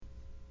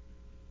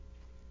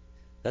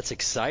That's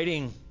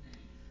exciting.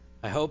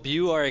 I hope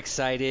you are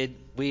excited.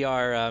 We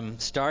are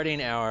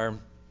starting our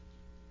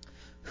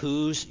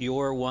Who's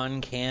Your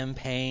One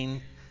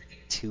campaign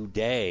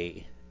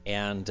today,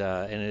 and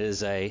it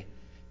is a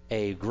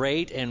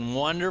great and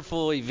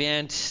wonderful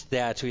event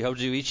that we hope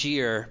to do each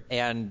year.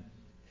 And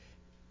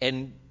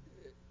JD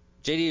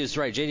is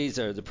right. JD is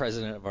the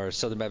president of our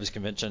Southern Baptist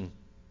Convention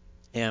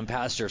and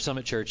pastor of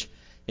Summit Church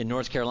in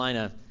North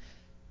Carolina.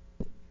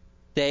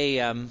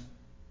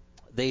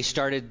 They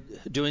started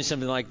doing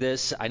something like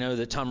this. I know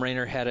that Tom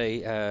Rainer had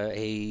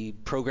a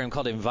program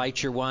called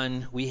Invite Your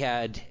One.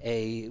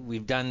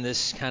 We've done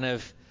this kind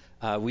of,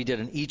 we did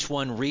an Each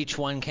One, Reach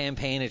One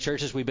campaign at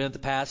churches we've been at the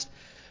past.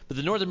 But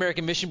the North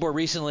American Mission Board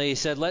recently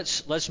said,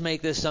 let's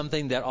make this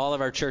something that all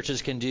of our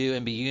churches can do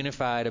and be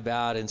unified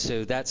about. And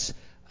so that's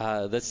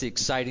the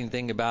exciting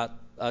thing about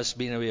us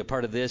being able to be a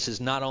part of this, is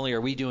not only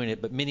are we doing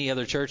it, but many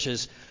other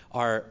churches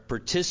are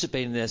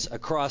participating in this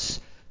across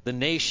the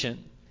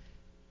nation.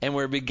 And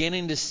we're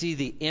beginning to see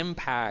the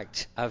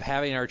impact of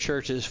having our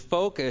churches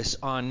focus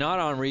on not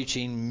on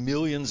reaching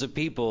millions of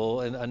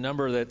people, and a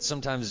number that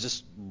sometimes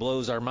just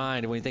blows our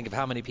mind when we think of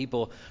how many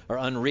people are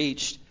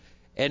unreached.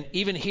 And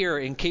even here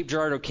in Cape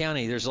Girardeau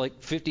County, there's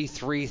like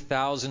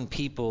 53,000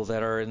 people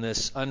that are in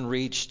this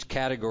unreached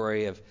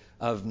category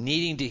of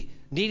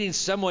needing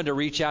someone to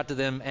reach out to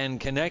them and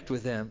connect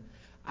with them.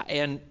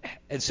 And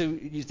so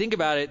you think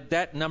about it,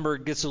 that number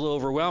gets a little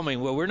overwhelming.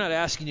 Well, we're not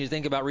asking you to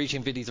think about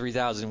reaching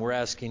 53,000. We're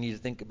asking you to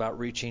think about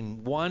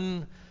reaching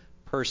one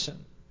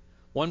person.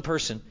 One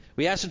person.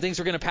 We have some things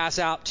we're going to pass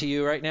out to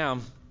you right now.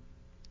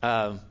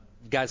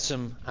 Got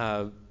some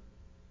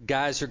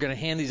guys who are going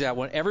to hand these out. I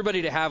want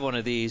everybody to have one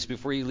of these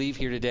before you leave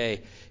here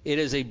today. It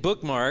is a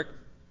bookmark.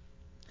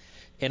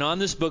 And on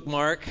this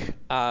bookmark,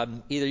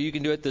 either you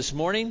can do it this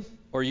morning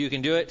or you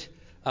can do it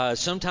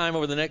sometime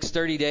over the next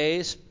 30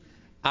 days.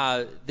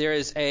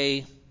 There's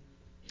a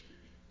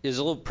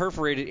little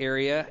perforated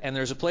area, and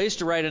there's a place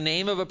to write a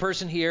name of a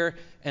person here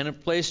and a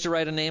place to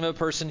write a name of a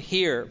person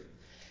here.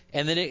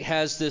 And then it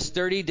has this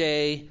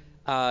 30-day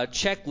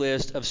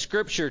checklist of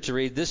scripture to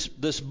read.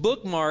 This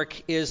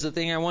bookmark is the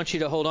thing I want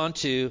you to hold on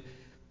to.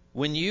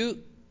 When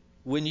you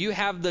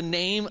have the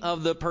name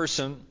of the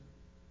person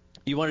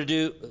you want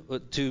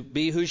to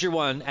be Who's Your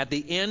One, at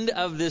the end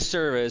of this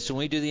service, when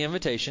we do the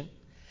invitation,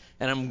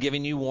 and I'm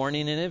giving you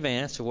warning in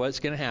advance of what's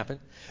going to happen,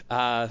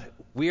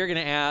 we are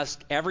going to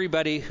ask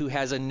everybody who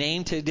has a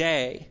name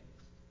today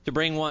to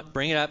bring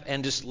it up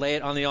and just lay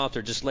it on the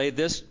altar. Just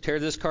tear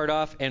this card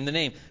off, and the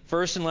name,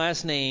 first and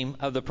last name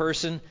of the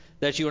person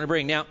that you want to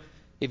bring. Now,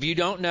 if you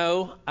don't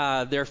know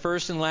their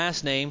first and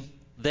last name,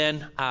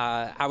 then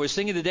I was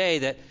thinking today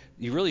that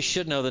you really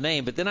should know the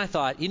name. But then I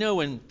thought,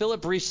 when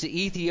Philip reached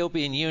the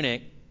Ethiopian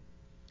eunuch,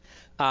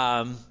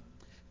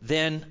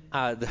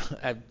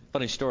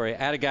 funny story.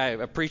 I had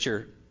a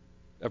preacher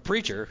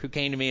who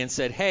came to me and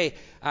said, hey,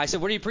 I said,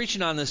 what are you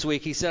preaching on this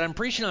week? He said, I'm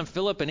preaching on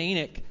Philip and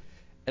Enoch.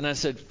 And I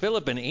said,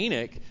 Philip and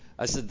Enoch?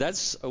 I said,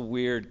 that's a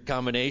weird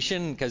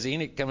combination, because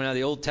Enoch, coming out of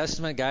the Old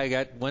Testament,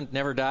 guy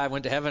never died,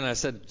 went to heaven. I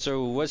said,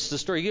 so what's the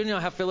story? You know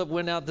how Philip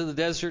went out to the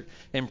desert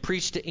and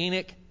preached to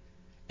Enoch?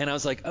 And I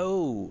was like,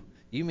 oh,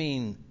 you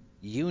mean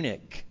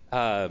eunuch.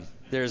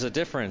 There's a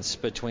difference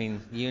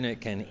between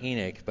eunuch and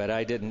Enoch, but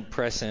I didn't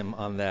press him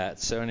on that.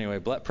 So anyway,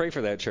 pray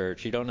for that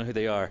church. You don't know who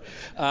they are.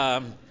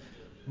 So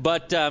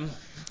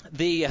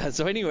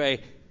anyway,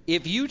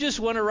 if you just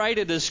want to write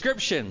a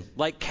description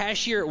like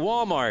cashier at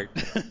Walmart,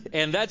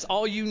 and that's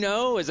all you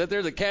know is that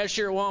they're the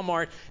cashier at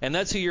Walmart, and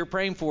that's who you're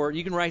praying for,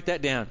 you can write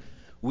that down.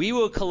 We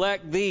will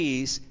collect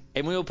these,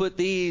 and we will put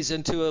these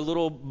into a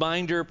little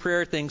binder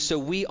prayer thing, so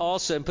we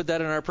also, and put that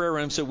in our prayer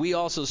room, so we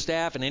also,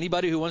 staff, and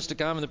anybody who wants to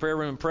come in the prayer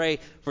room and pray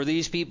for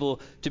these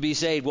people to be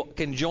saved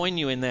can join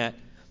you in that.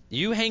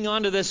 You hang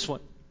on to this one.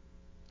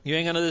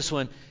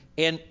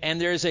 And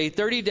there's a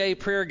 30-day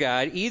prayer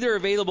guide, either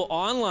available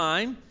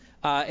online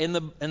in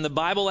the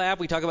Bible app.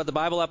 We talk about the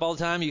Bible app all the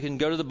time. You can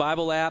go to the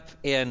Bible app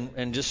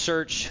and just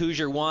search Who's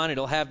Your One.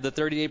 It'll have the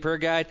 30-day prayer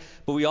guide.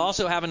 But we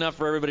also have enough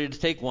for everybody to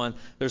take one.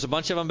 There's a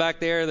bunch of them back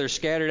there. They're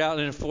scattered out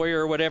in a foyer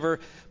or whatever.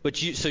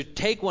 So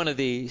take one of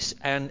these.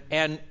 And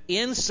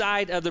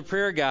inside of the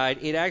prayer guide,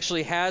 it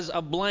actually has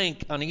a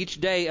blank on each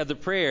day of the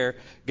prayer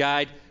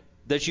guide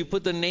that you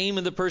put the name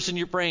of the person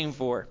you're praying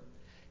for.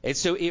 And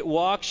so it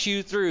walks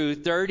you through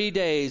 30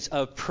 days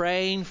of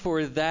praying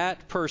for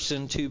that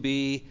person to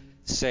be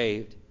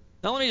saved.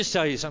 Now, let me just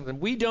tell you something.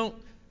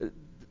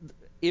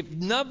 If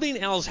nothing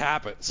else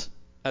happens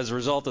as a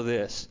result of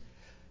this,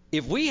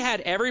 if we had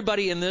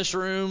everybody in this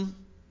room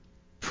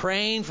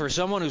praying for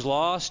someone who's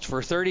lost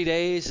for 30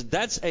 days,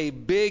 that's a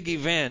big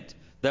event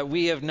that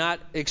we have not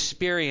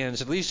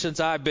experienced, at least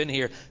since I've been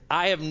here.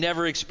 I have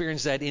never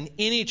experienced that in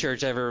any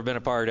church I've ever been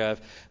a part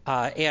of.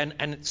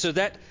 And so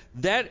that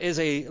is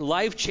a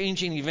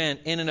life-changing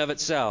event in and of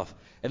itself.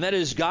 And that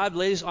is, God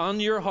lays on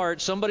your heart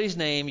somebody's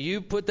name,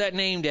 you put that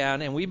name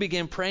down, and we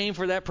begin praying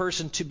for that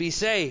person to be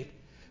saved.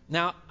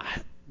 Now,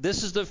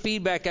 this is the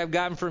feedback I've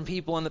gotten from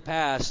people in the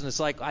past. And it's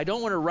like, I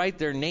don't want to write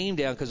their name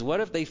down, because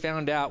what if they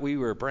found out we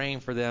were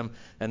praying for them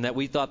and that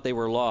we thought they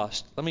were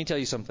lost? Let me tell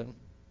you something.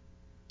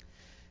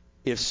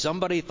 If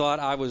somebody thought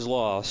I was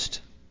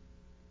lost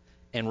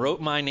and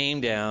wrote my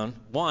name down,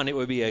 one, it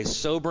would be a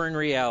sobering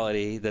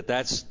reality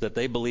that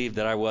they believed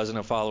that I wasn't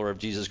a follower of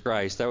Jesus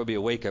Christ. That would be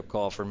a wake-up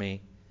call for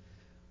me.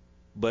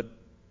 But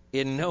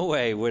in no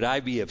way would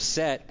I be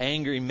upset,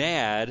 angry,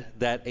 mad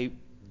that a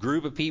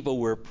group of people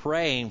were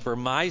praying for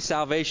my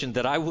salvation,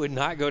 that I would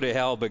not go to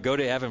hell but go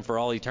to heaven for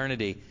all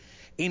eternity.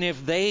 And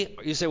if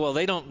you say, well,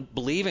 they don't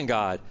believe in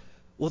God.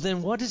 Well,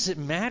 then what does it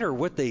matter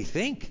what they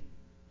think?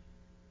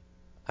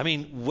 I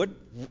mean,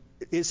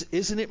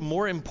 isn't it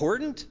more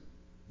important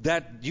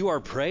that you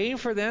are praying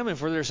for them and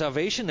for their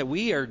salvation, that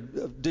we are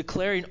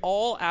declaring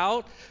all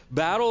out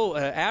battle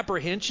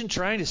apprehension,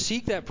 trying to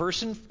seek that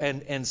person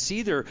and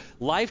see their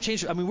life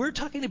change? I mean, we're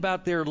talking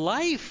about their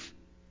life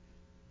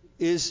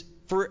is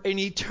for an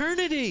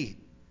eternity.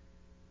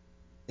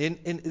 And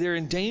they're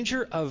in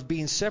danger of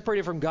being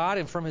separated from God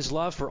and from his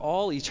love for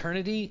all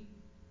eternity.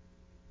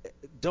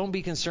 Don't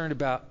be concerned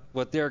about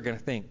what they're going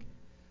to think.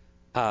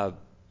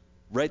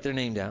 Write their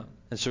name down,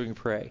 and so we can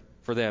pray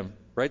for them.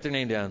 Write their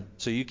name down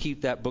so you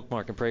keep that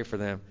bookmark and pray for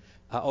them.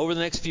 Over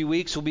the next few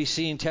weeks, we'll be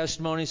seeing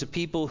testimonies of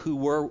people who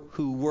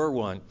were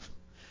one,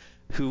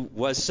 who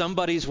was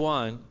somebody's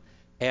one,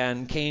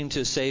 and came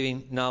to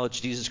saving knowledge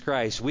of Jesus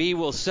Christ. We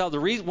will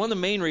one of the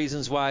main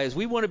reasons why is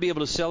we want to be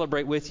able to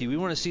celebrate with you. We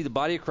want to see the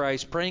body of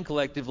Christ praying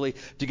collectively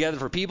together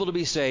for people to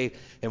be saved.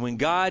 And when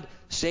God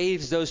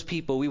saves those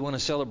people, we want to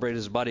celebrate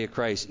as a body of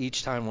Christ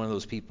each time one of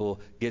those people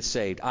gets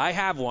saved. I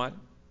have one,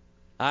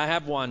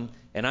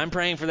 and I'm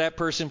praying for that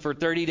person for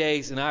 30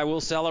 days, and I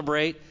will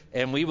celebrate,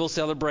 and we will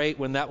celebrate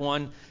when that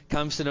one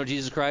comes to know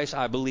Jesus Christ.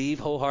 I believe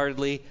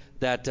wholeheartedly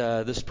that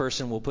this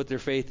person will put their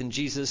faith in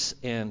Jesus,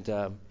 and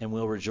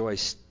will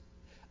rejoice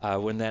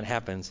when that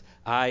happens.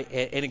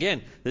 And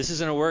again, this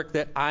isn't a work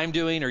that I'm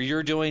doing or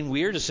you're doing.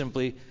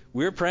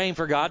 We're praying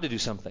for God to do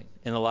something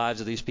in the lives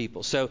of these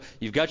people. So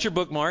you've got your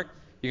bookmark.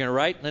 You're going to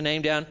write the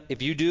name down.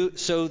 If you do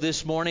so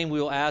this morning,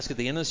 we will ask at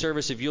the end of the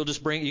service if you'll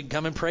just you can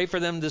come and pray for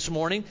them this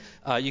morning.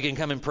 You can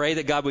come and pray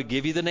that God would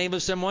give you the name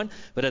of someone.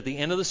 But at the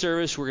end of the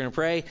service, we're going to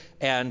pray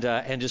and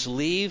just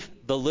leave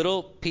the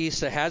little piece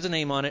that has a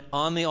name on it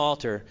on the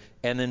altar.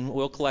 And then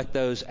we'll collect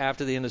those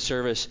after the end of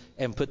service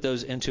and put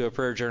those into a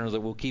prayer journal that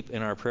we'll keep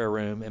in our prayer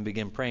room and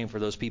begin praying for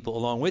those people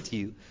along with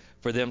you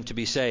for them to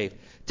be saved.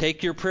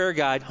 Take your prayer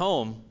guide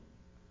home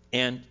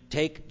and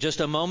take just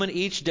a moment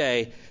each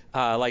day.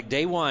 Like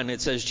day 1,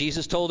 it says,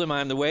 Jesus told him,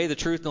 I am the way, the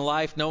truth, and the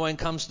life. No one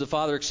comes to the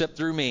Father except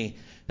through me.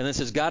 And then it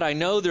says, God, I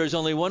know there is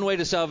only one way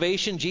to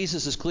salvation.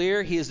 Jesus is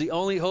clear. He is the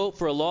only hope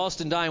for a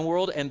lost and dying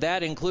world, and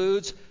that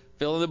includes,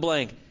 fill in the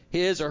blank.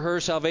 His or her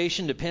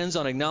salvation depends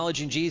on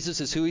acknowledging Jesus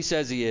as who he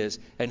says he is,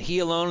 and he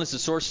alone is the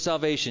source of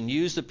salvation.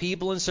 Use the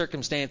people and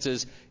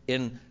circumstances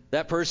in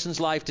that person's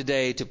life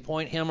today to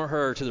point him or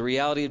her to the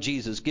reality of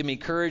Jesus. Give me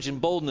courage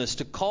and boldness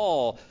to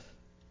call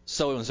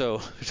so-and-so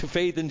to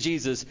faith in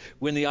Jesus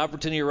when the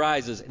opportunity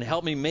arises, and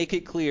help me make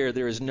it clear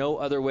there is no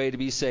other way to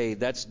be saved.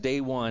 That's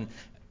day 1.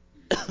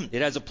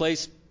 It has a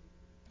place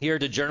here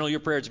to journal your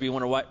prayers if you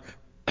want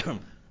to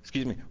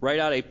write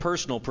out a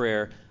personal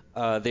prayer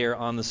there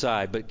on the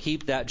side. But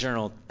keep that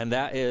journal, and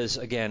that is,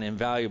 again,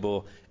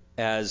 invaluable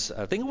as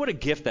think of what a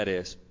gift that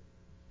is.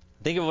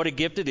 Think of what a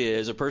gift it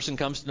is. A person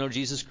comes to know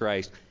Jesus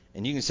Christ,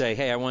 and you can say,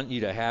 hey, I want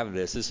you to have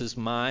this. This is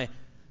my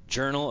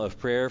journal of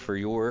prayer for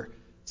your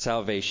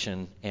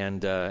salvation,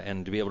 and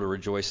to be able to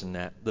rejoice in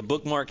that. The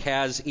bookmark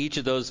has each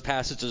of those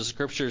passages of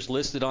scriptures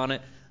listed on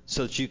it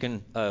so that you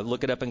can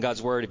look it up in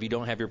God's Word if you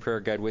don't have your prayer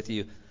guide with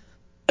you.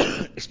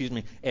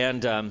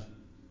 And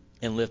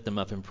lift them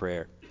up in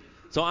prayer.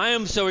 So I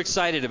am so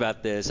excited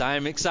about this. I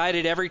am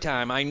excited every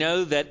time. I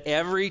know that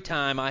every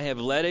time I have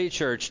led a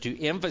church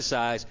to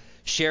emphasize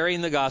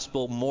sharing the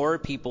gospel, more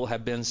people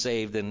have been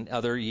saved than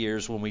other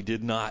years when we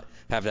did not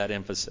have that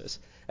emphasis.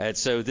 And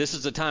so this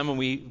is a time when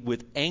we,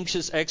 with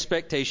anxious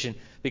expectation,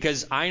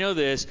 because I know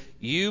this,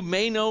 you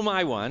may know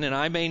my one and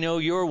I may know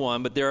your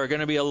one, but there are going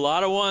to be a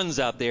lot of ones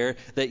out there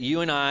that you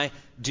and I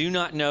do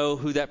not know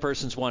who that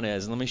person's one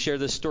is. And let me share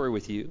this story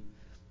with you.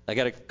 I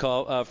got a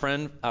call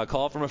from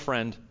a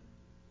friend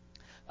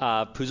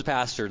who's a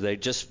pastor. They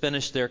just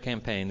finished their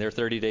campaign, their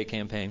 30-day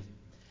campaign.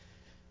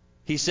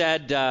 He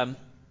said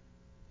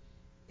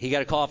he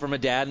got a call from a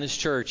dad in his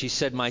church. He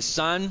said, my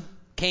son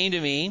came to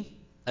me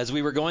as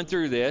we were going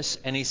through this,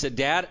 and he said,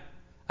 Dad,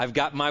 I've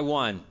got my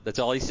one. That's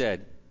all he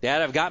said.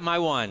 Dad, I've got my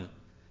one.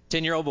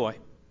 10-year-old boy.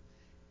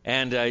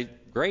 And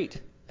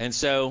great. And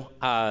so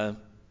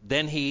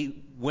then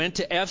he went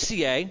to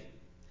FCA.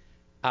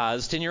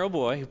 This 10-year-old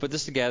boy who put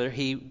this together,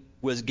 he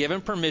was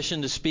given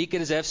permission to speak at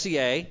his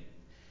FCA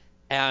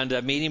and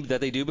a meeting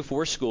that they do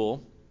before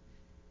school.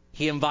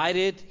 He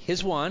invited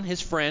his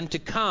friend, to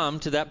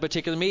come to that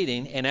particular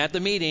meeting. And at the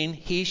meeting,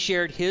 he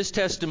shared his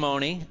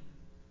testimony,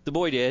 the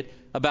boy did,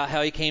 about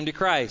how he came to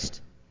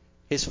Christ.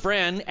 His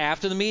friend,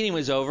 after the meeting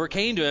was over,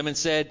 came to him and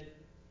said,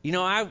 you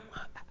know,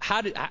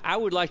 I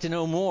would like to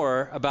know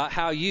more about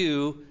how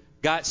you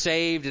got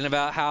saved and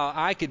about how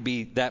I could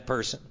be that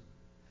person.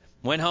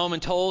 Went home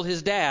and told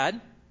his dad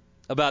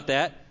about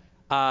that.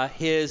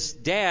 His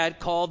dad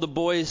called the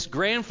boy's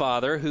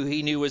grandfather, who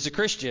he knew was a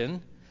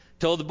Christian,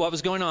 told him what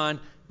was going on.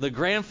 The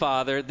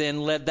grandfather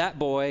then led that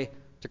boy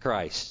to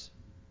Christ.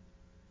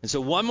 And so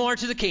one more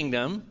to the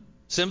kingdom,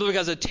 simply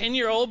because a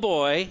 10-year-old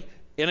boy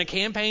in a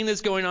campaign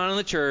that's going on in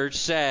the church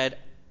said,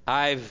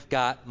 I've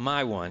got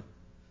my one.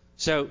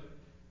 So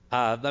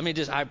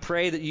I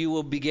pray that you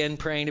will begin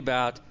praying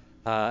about,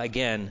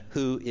 again,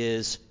 who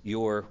is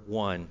your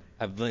one.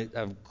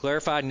 I've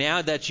clarified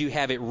now that you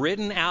have it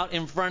written out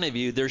in front of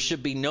you. There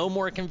should be no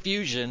more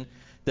confusion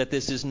that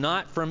this is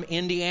not from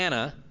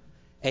Indiana,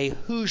 a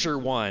Hoosier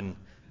one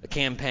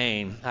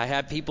campaign. I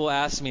had people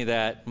ask me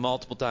that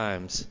multiple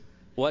times.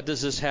 What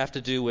does this have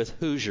to do with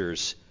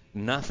Hoosiers?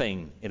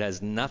 Nothing. It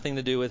has nothing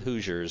to do with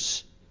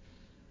Hoosiers.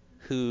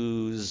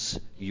 Who's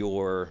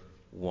your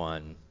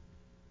one?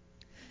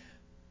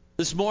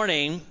 This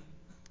morning,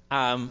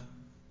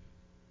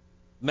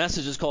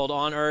 message is called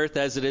On Earth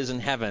as It Is in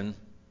Heaven.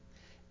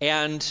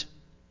 And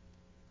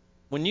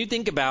when you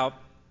think about,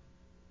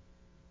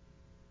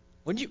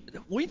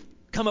 we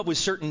come up with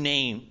certain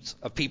names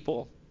of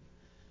people,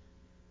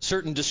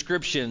 certain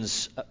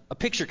descriptions, a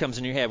picture comes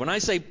in your head. When I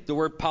say the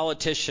word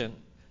politician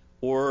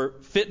or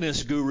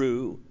fitness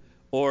guru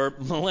or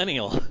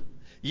millennial,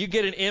 you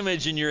get an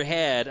image in your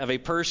head of a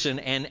person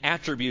and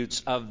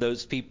attributes of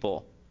those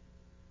people.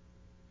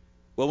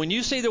 Well, when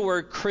you say the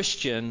word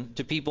Christian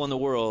to people in the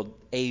world,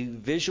 a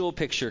visual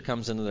picture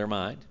comes into their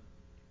mind.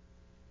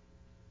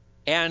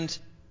 And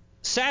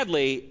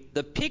sadly,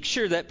 the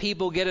picture that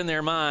people get in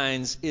their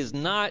minds is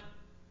not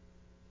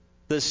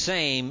the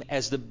same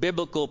as the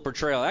biblical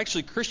portrayal.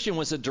 Actually, Christian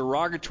was a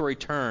derogatory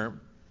term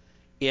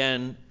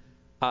in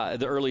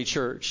the early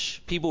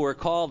church. People were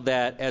called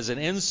that as an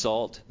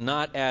insult,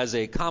 not as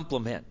a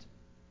compliment.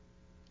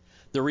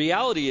 The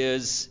reality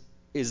is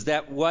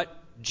that what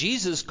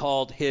Jesus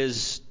called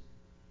his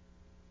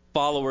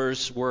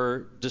followers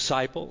were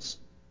disciples.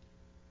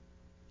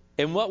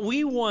 And what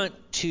we want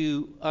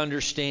to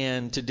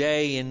understand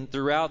today and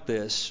throughout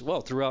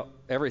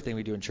everything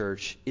we do in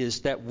church,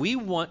 is that we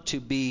want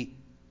to be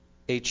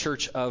a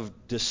church of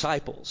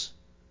disciples,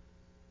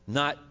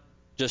 not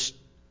just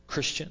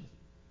Christian,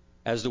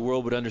 as the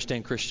world would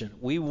understand Christian.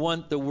 We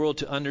want the world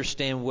to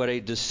understand what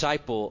a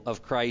disciple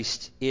of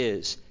Christ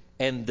is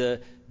and the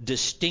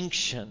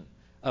distinction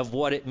of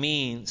what it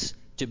means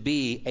to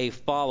be a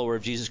follower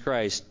of Jesus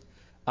Christ.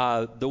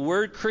 The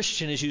word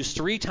Christian is used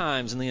 3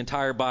 times in the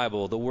entire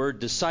Bible. The word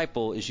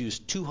disciple is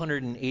used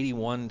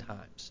 281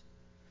 times.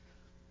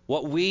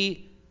 What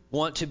we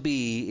want to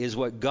be is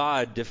what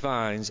God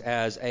defines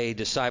as a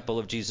disciple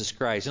of Jesus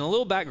Christ. And a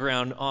little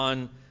background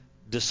on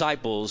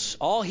disciples.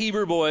 All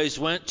Hebrew boys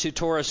went to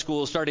Torah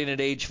school starting at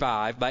age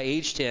 5. By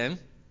age 10,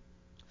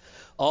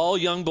 all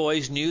young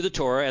boys knew the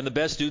Torah, and the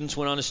best students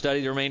went on to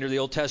study the remainder of the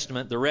Old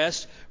Testament. The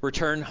rest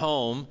returned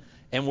home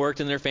and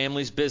worked in their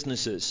families'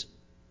 businesses.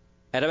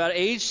 At about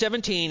age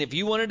 17, if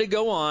you wanted to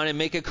go on and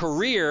make a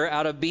career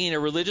out of being a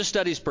religious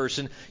studies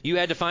person, you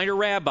had to find a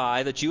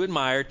rabbi that you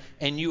admired,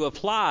 and you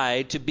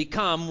applied to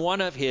become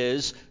one of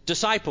his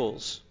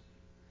disciples.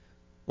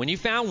 When you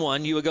found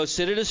one, you would go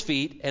sit at his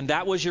feet, and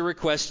that was your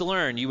request to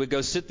learn. You would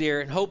go sit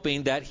there and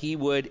hoping that he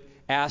would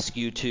ask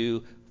you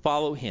to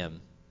follow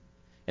him.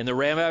 And the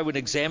rabbi would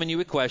examine you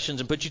with questions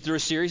and put you through a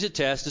series of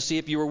tests to see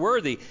if you were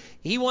worthy.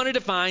 He wanted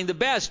to find the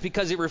best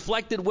because it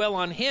reflected well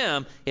on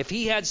him. If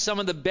he had some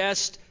of the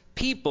best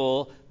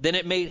people, then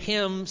it made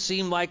him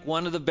seem like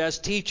one of the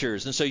best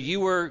teachers. And so you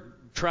were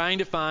trying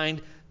to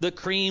find the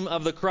cream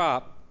of the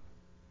crop.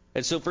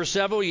 And so for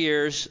several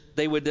years,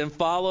 they would then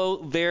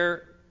follow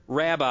their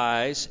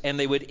rabbis, and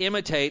they would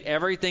imitate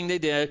everything they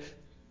did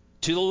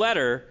to the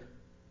letter,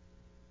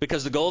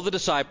 because the goal of the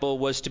disciple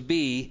was to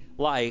be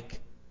like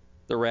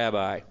the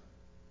rabbi.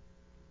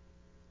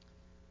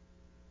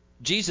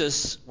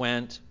 Jesus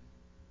went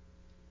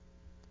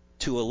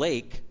to a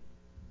lake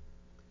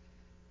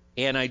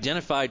and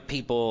identified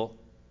people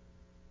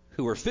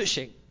who were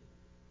fishing.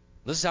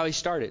 This is how he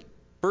started.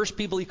 First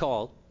people he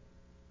called,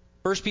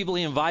 first people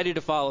he invited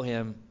to follow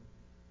him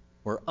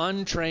were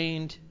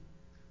untrained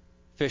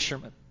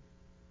fishermen.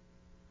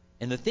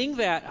 And the thing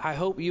that I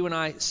hope you and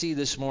I see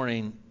this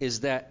morning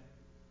is that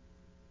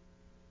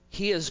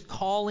he is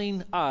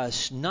calling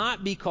us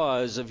not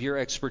because of your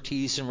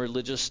expertise in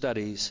religious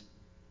studies,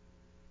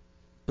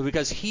 but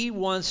because he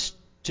wants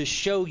to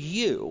show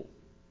you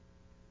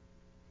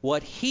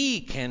what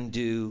he can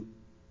do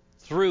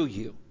through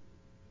you.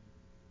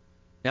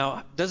 Now,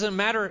 it doesn't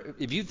matter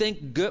if you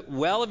think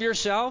well of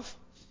yourself,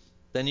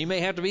 then you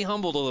may have to be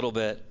humbled a little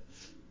bit.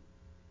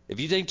 If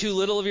you think too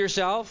little of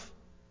yourself,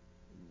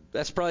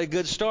 that's probably a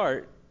good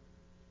start,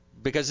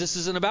 because this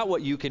isn't about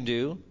what you can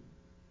do.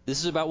 This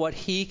is about what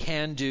he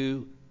can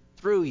do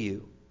through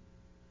you.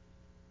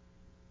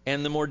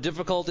 And the more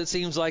difficult it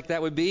seems like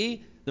that would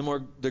be,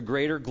 the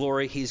greater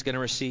glory he's going to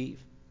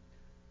receive.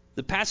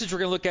 The passage we're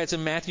going to look at is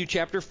in Matthew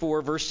chapter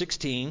 4, verse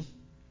 16.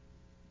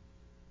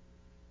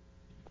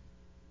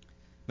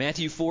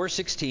 Matthew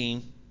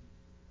 4:16.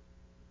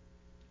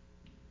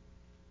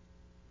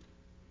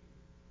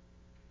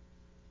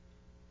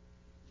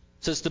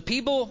 Says, the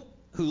people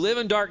who live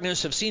in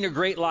darkness have seen a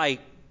great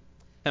light,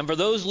 and for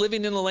those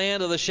living in the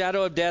land of the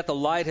shadow of death, a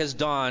light has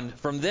dawned.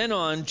 From then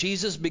on,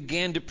 Jesus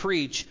began to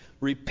preach,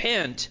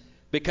 repent,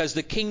 because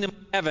the kingdom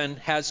of heaven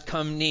has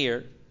come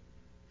near.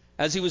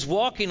 As he was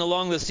walking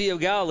along the Sea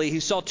of Galilee, he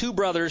saw two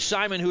brothers,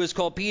 Simon, who is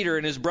called Peter,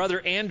 and his brother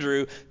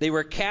Andrew. They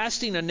were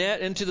casting a net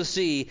into the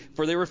sea,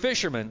 for they were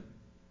fishermen.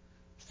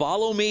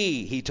 Follow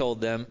me, he told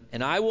them,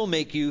 and I will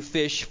make you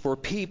fish for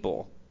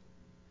people.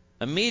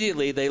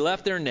 Immediately they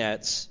left their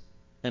nets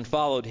and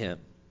followed him.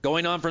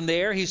 Going on from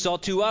there, he saw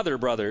two other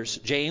brothers,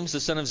 James, the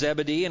son of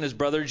Zebedee, and his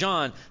brother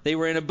John. They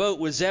were in a boat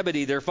with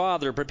Zebedee, their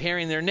father,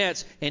 preparing their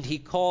nets, and he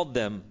called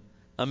them.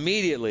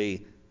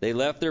 Immediately they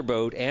left their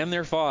boat and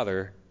their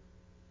father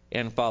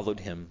and followed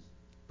him.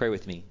 Pray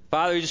with me.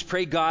 Father, we just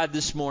pray, God,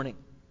 this morning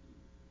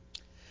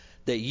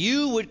that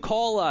you would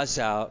call us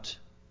out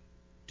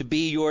to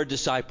be your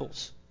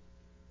disciples.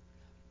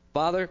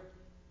 Father,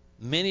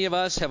 many of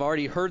us have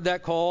already heard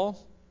that call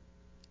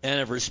and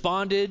have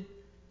responded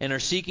and are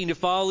seeking to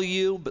follow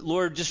you. But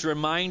Lord, just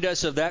remind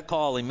us of that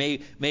calling. May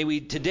we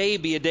today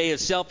be a day of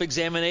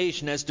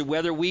self-examination as to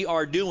whether we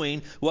are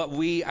doing what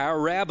our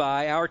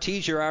rabbi, our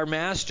teacher, our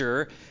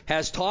master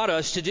has taught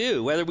us to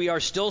do. Whether we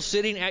are still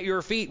sitting at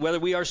your feet, whether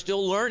we are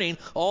still learning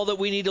all that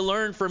we need to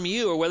learn from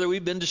you, or whether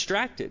we've been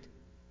distracted.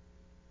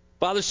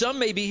 Father, some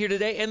may be here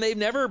today and they've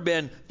never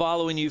been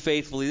following you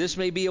faithfully. This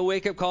may be a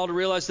wake-up call to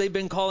realize they've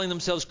been calling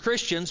themselves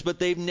Christians, but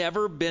they've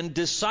never been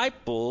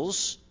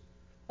disciples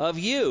of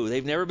you.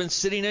 They've never been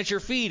sitting at your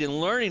feet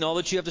and learning all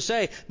that you have to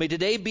say. May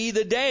today be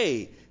the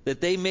day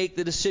that they make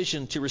the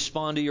decision to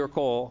respond to your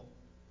call.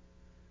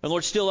 And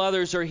Lord, still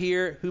others are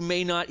here who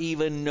may not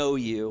even know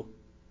you.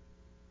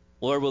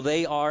 Lord, well,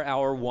 they are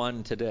our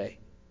one today.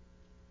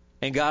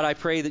 And God, I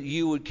pray that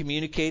you would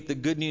communicate the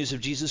good news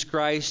of Jesus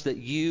Christ, that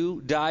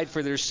you died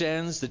for their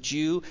sins, that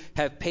you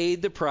have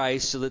paid the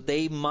price so that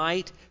they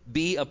might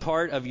be a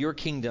part of your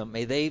kingdom.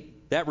 May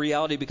that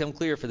reality become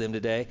clear for them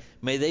today.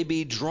 May they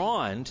be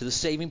drawn to the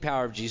saving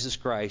power of Jesus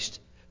Christ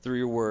through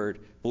your word.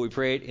 But we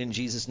pray it in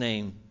Jesus'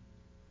 name.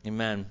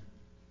 Amen.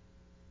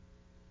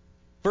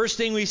 First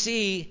thing we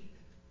see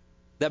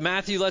that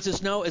Matthew lets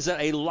us know is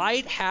that a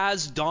light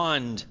has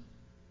dawned.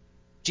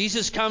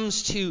 Jesus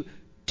comes to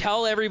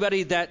tell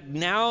everybody that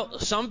now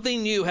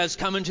something new has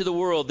come into the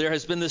world. There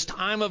has been this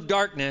time of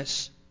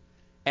darkness.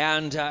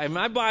 And in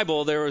my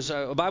Bible, there was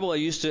a Bible I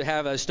used to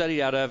have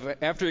studied out of.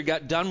 After it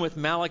got done with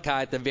Malachi,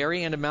 at the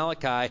very end of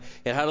Malachi,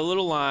 it had a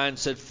little line that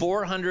said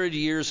 400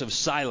 years of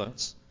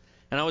silence.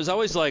 And I was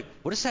always like,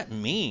 what does that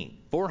mean?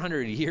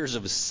 400 years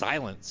of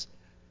silence.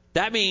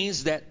 That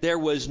means that there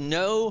was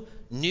no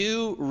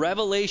new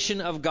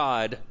revelation of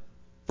God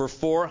for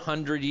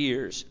 400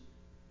 years.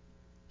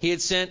 He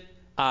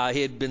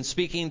had been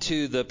speaking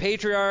to the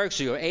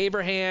patriarchs,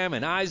 Abraham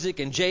and Isaac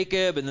and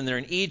Jacob, and then they're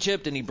in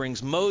Egypt, and he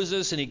brings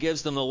Moses, and he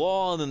gives them the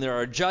law, and then there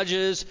are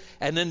judges,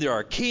 and then there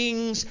are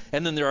kings,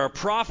 and then there are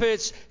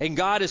prophets, and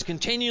God is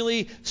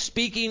continually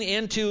speaking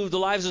into the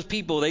lives of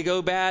people. They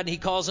go bad, and he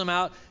calls them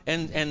out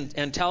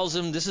and tells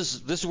them, this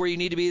is where you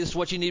need to be, this is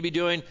what you need to be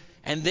doing,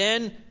 and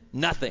then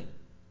nothing.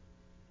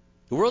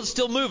 The world's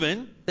still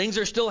moving, things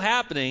are still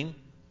happening,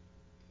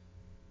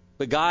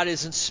 but God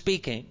isn't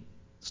speaking.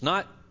 It's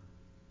not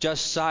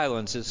just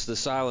silence, it's the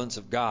silence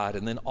of God.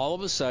 And then all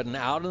of a sudden,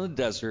 out in the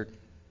desert,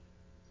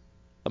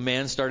 a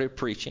man started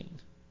preaching.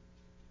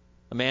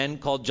 A man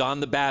called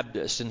John the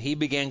Baptist. And he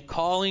began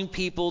calling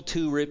people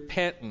to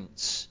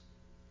repentance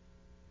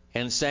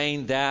and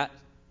saying that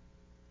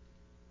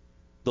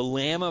the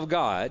Lamb of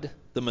God,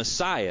 the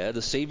Messiah,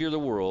 the Savior of the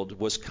world,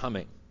 was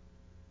coming.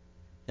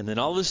 And then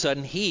all of a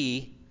sudden,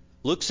 he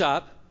looks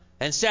up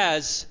and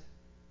says,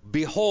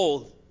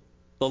 "Behold,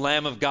 the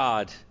Lamb of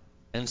God,"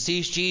 and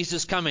sees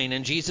Jesus coming,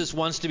 and Jesus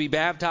wants to be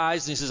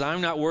baptized, and he says,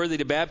 "I'm not worthy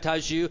to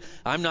baptize you.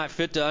 I'm not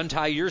fit to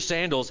untie your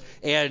sandals."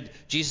 And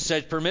Jesus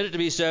said, "Permit it to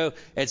be so."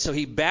 And so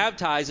he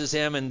baptizes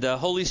him, and the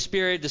Holy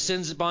Spirit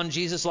descends upon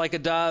Jesus like a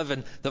dove,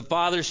 and the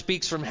Father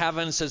speaks from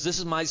heaven and says, "This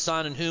is my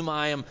Son in whom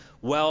I am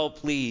well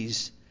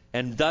pleased."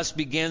 And thus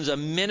begins a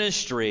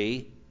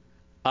ministry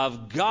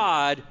of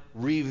God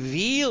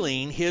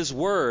revealing his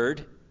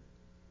word,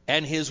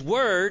 and his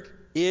word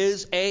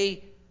is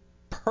a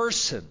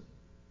person.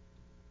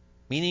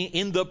 Meaning,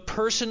 in the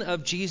person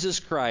of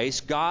Jesus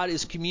Christ, God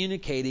is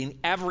communicating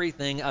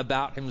everything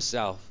about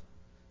himself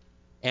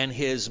and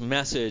his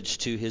message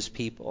to his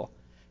people.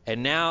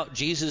 And now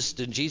Jesus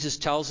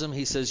tells them,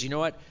 he says, you know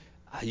what?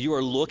 You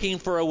are looking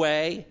for a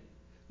way.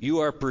 You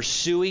are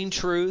pursuing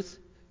truth.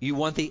 You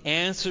want the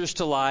answers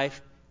to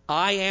life.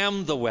 I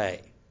am the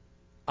way.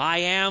 I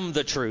am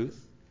the truth.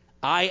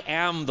 I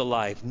am the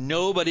life.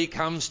 Nobody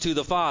comes to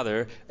the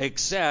Father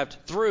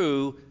except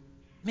through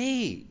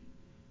me.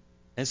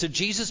 And so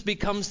Jesus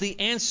becomes the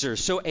answer.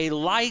 So a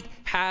light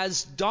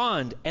has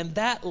dawned, and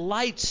that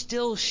light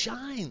still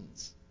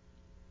shines.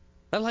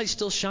 That light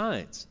still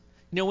shines.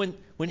 You know,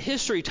 when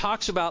history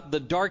talks about the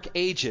Dark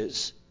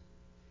Ages,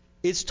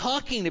 It's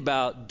talking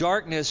about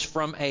darkness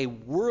from a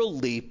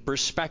worldly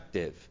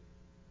perspective,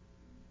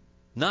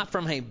 not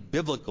from a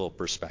biblical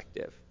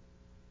perspective.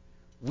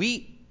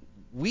 We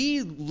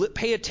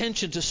pay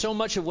attention to so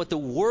much of what the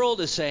world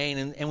is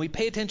saying, and we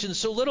pay attention to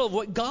so little of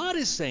what God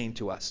is saying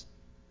to us.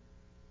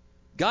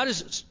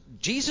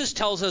 Jesus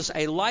tells us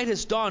a light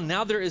has dawned.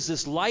 Now there is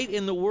this light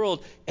in the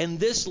world, and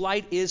this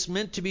light is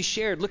meant to be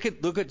shared. Look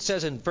what it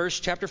says in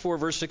chapter 4,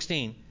 verse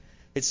 16.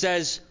 It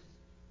says,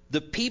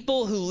 "The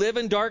people who live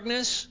in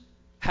darkness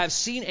have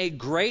seen a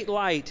great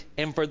light,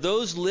 and for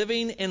those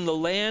living in the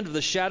land of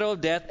the shadow of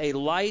death, a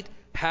light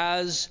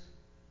has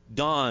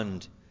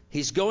dawned."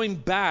 He's going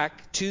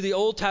back to the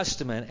Old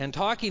Testament and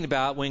talking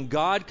about when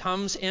God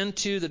comes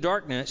into the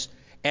darkness,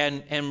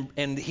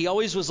 and he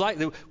always was like,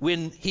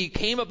 when he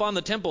came upon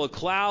the temple, a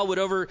cloud would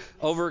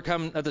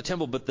overcome the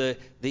temple, but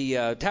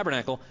the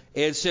tabernacle,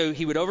 and so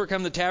he would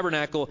overcome the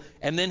tabernacle,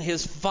 and then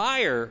his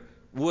fire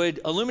would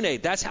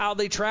illuminate. That's how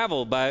they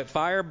traveled, by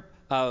fire,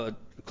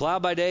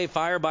 cloud by day,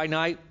 fire by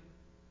night.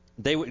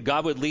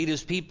 God would lead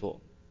his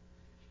people.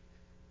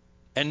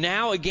 And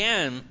now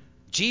again,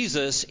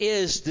 Jesus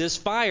is this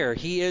fire.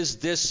 He is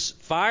this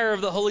fire of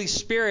the Holy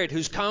Spirit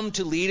who's come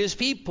to lead his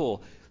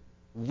people.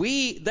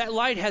 That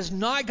light has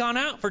not gone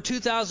out for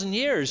 2,000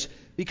 years,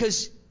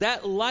 because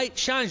that light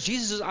shines.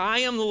 Jesus says, "I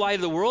am the light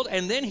of the world,"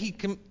 and then he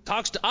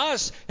talks to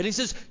us and he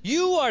says,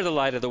 "You are the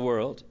light of the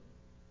world."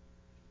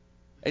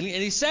 And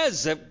he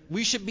says that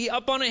we should be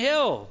up on a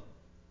hill.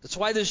 That's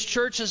why this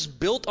church is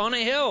built on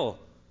a hill.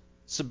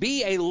 It's to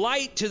be a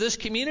light to this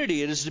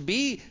community. It is to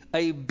be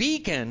a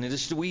beacon.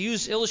 We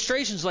use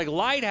illustrations like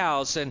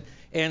lighthouse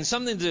and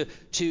something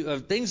to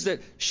things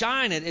that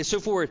shine and so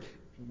forth.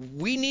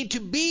 We need to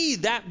be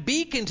that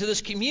beacon to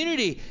this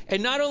community,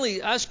 and not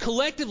only us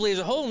collectively as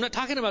a whole. I'm not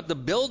talking about the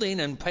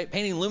building and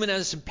painting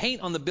luminescent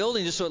paint on the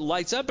building just so it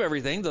lights up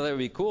everything, though that would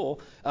be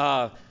cool.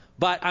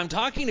 But I'm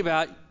talking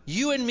about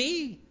you and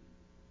me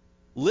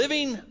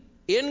living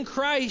in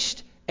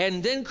Christ,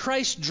 and then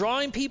Christ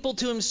drawing people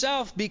to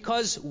himself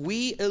because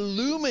we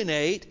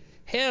illuminate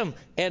him,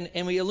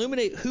 and we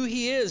illuminate who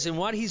he is and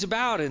what he's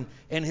about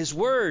and his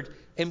word.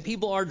 And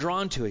people are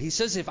drawn to it. He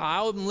says, "If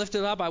I am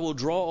lifted up, I will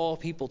draw all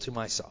people to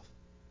myself."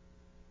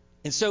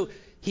 And so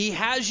he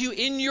has you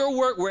in your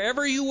work.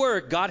 Wherever you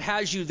work, God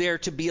has you there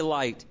to be a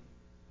light.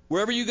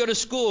 Wherever you go to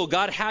school,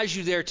 God has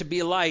you there to be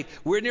a light.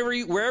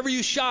 Wherever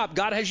you shop,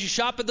 God has you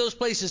shop at those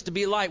places to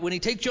be a light. When he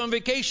takes you on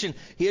vacation,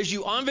 he has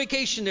you on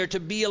vacation there to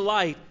be a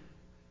light.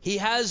 He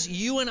has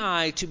you and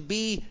I to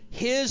be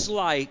his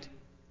light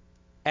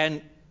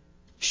and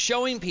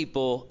showing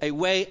people a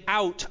way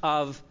out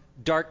of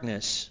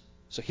darkness.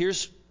 So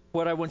here's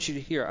what I want you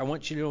to hear. I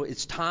want you to know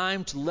it's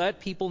time to let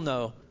people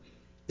know.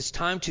 It's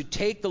time to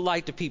take the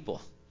light to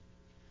people.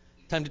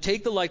 Time to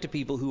take the light to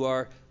people who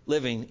are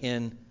living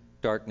in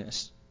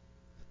darkness.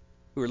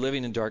 Who are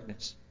living in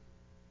darkness.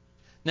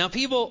 Now,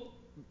 people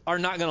are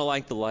not going to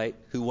like the light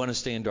who want to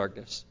stay in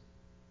darkness.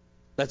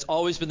 That's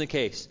always been the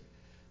case.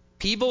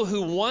 People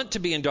who want to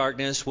be in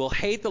darkness will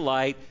hate the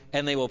light,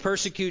 and they will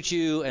persecute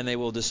you, and they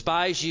will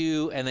despise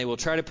you, and they will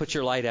try to put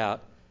your light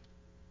out.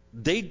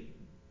 They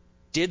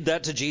did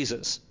that to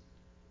Jesus.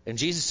 And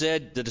Jesus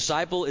said, the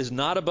disciple is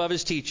not above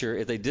his teacher.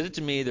 If they did it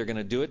to me, they're going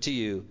to do it to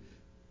you.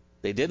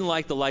 They didn't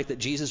like the light that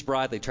Jesus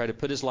brought. They tried to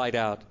put his light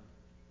out.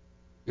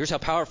 Here's how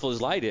powerful his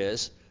light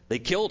is. They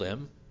killed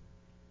him,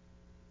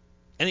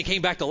 and he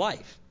came back to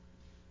life.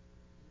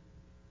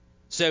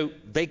 So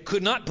they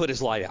could not put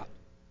his light out.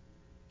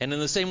 And in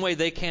the same way,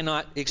 they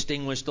cannot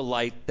extinguish the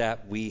light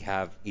that we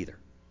have either.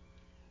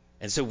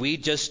 And so we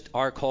just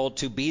are called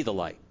to be the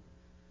light.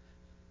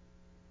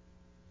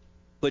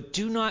 But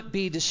do not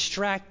be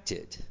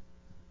distracted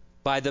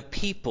by the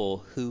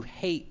people who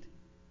hate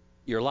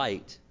your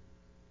light,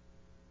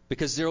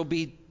 because there will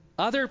be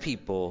other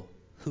people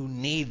who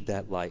need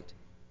that light,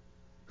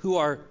 who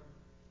are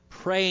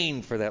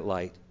praying for that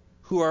light,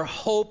 who are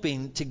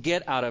hoping to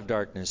get out of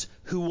darkness,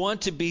 who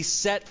want to be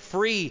set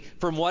free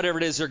from whatever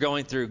it is they're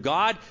going through.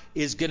 God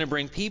is going to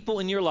bring people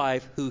in your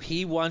life who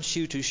he wants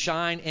you to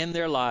shine in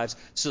their lives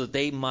so that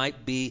they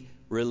might be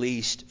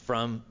released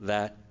from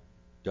that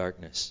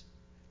darkness.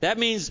 That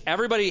means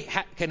everybody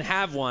can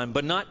have one,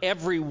 but not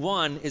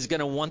everyone is going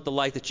to want the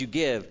light that you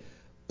give.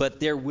 But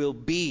there will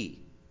be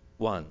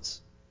ones.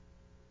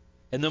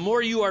 And the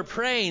more you are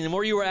praying, the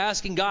more you are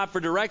asking God for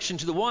direction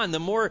to the one, the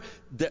more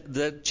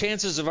the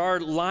chances of our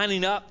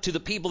lining up to the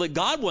people that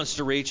God wants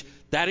to reach,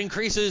 that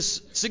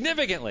increases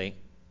significantly.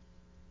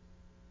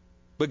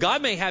 But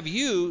God may have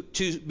you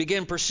to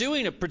begin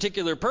pursuing a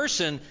particular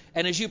person,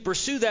 and as you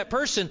pursue that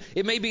person,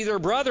 it may be their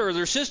brother or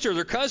their sister or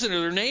their cousin or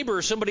their neighbor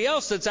or somebody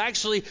else that's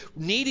actually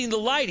needing the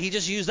light. He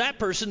just used that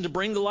person to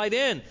bring the light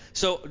in.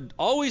 So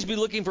always be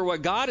looking for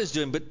what God is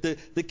doing. But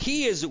the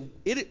key is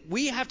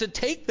we have to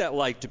take that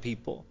light to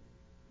people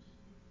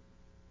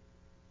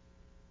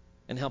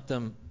and help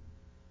them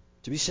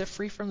to be set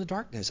free from the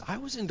darkness. I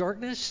was in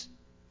darkness.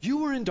 You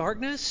were in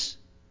darkness.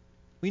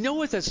 We know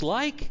what that's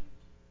like.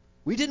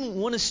 We didn't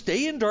want to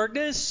stay in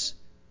darkness.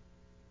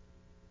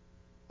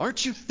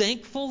 Aren't you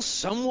thankful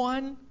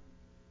someone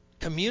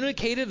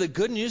communicated the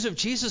good news of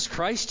Jesus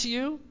Christ to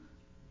you,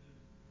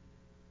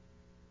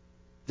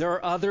 there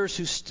are others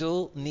who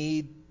still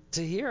need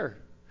to hear,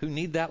 who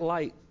need that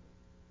light.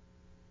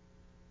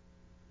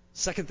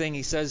 Second thing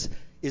he says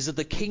is that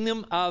the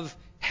kingdom of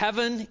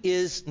heaven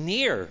is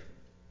near.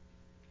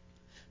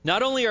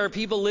 Not only are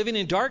people living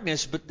in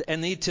darkness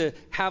and need to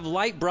have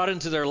light brought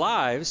into their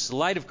lives, the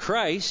light of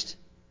Christ,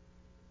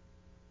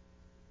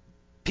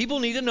 people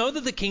need to know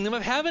that the kingdom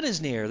of heaven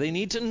is near. They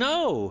need to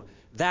know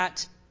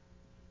that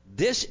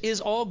this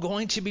is all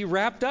going to be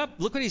wrapped up.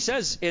 Look what he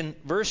says in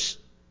verse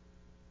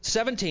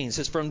 17. It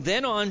says, "From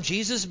then on,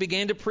 Jesus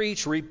began to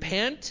preach,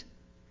 'Repent,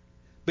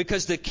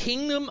 because the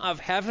kingdom of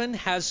heaven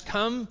has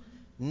come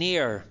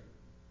near.'"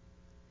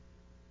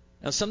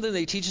 Now, something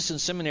they teach us in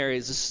seminary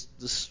is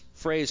this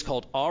phrase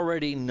called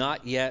already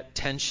not yet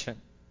tension.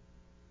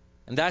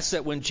 And that's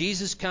that when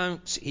Jesus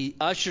comes, he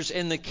ushers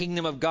in the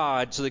kingdom of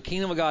God. So the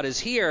kingdom of God is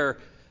here,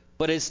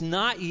 but it's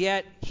not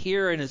yet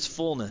here in its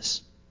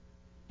fullness.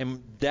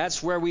 And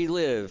that's where we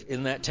live,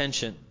 in that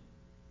tension.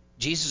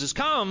 Jesus has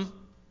come,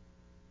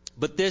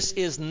 but this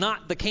is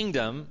not the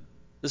kingdom.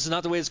 This is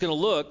not the way it's going to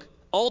look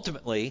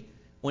ultimately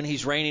when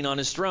he's reigning on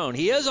his throne.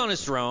 He is on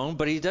his throne,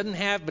 but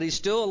he's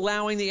still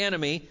allowing the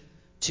enemy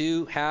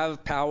to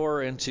have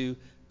power and to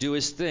do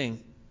his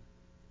thing.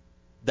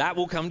 That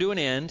will come to an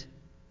end.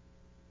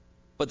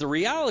 But the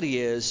reality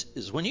is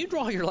when you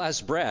draw your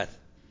last breath,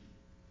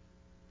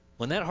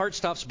 when that heart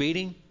stops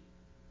beating,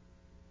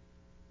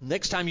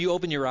 next time you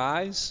open your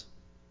eyes,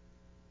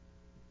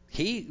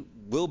 he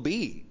will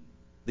be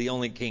the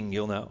only king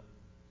you'll know.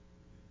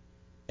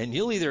 And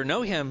you'll either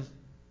know him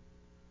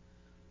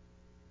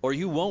or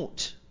you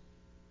won't.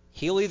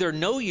 He'll either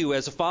know you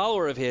as a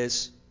follower of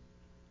his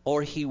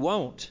or he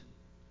won't.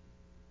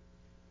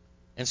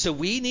 And so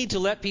we need to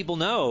let people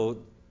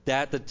know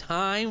that the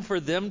time for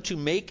them to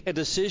make a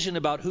decision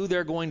about who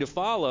they're going to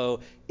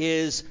follow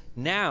is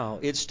now.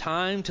 It's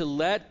time to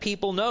let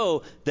people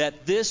know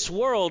that this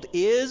world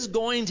is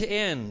going to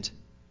end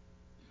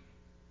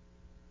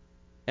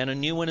and a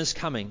new one is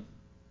coming.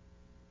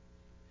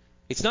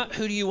 It's not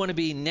who do you want to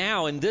be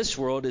now in this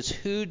world, it's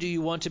who do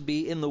you want to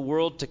be in the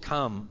world to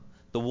come,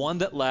 the one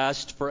that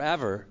lasts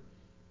forever.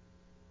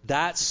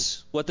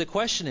 That's what the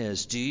question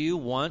is. Do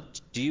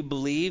you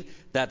believe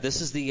that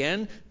this is the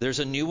end? There's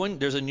a new one.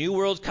 There's a new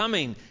world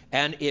coming.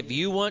 And if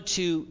you want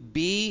to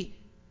be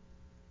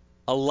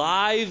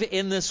alive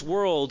in this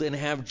world and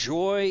have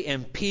joy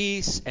and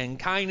peace and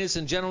kindness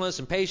and gentleness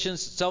and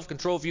patience and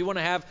self-control, if you want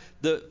to have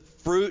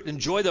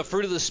enjoy the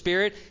fruit of the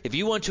Spirit, if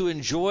you want to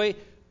enjoy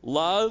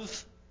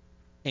love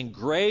and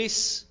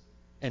grace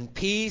and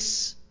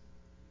peace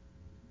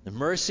and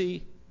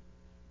mercy,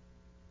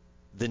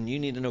 then you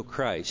need to know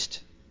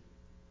Christ.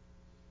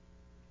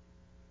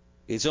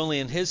 It's only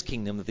in his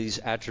kingdom that these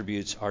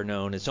attributes are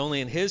known. It's only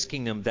in his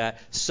kingdom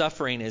that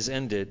suffering is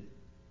ended.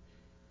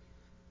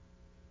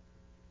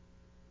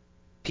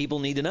 People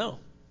need to know.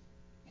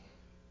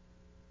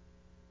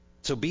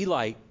 So be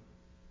light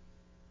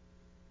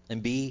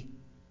and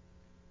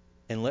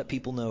let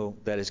people know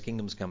that his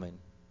kingdom's coming.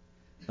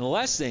 And the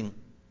last thing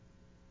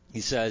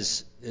he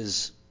says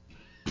is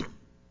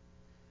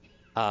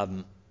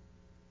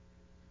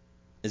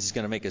he's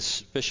going to make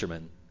us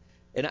fishermen.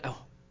 And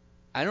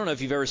I don't know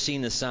if you've ever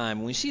seen this sign.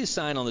 When you see a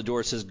sign on the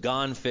door that says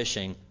 "Gone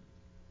Fishing,"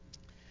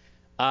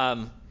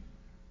 well,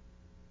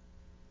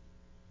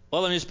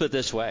 let me just put it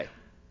this way.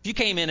 If you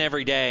came in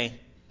every day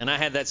and I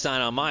had that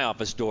sign on my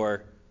office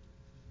door,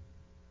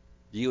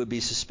 you would be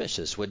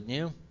suspicious, wouldn't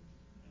you?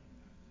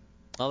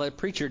 All that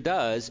preacher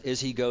does is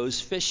he goes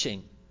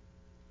fishing.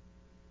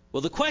 Well,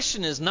 the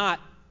question is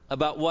not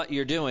about what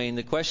you're doing.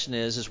 The question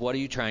is what are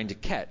you trying to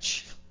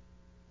catch?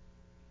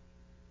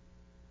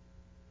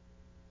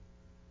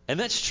 And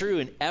that's true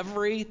in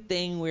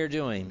everything we're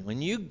doing.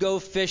 When you go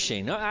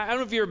fishing, I don't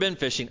know if you've ever been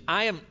fishing.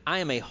 I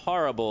am a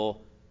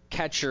horrible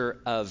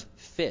catcher of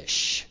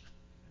fish.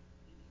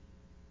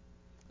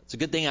 It's a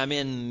good thing I'm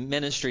in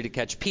ministry to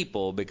catch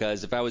people,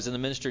 because if I was in the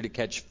ministry to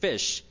catch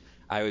fish,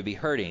 I would be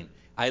hurting.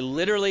 I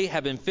literally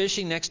have been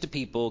fishing next to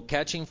people,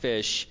 catching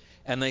fish,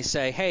 and they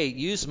say, "Hey,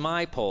 use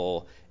my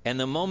pole." And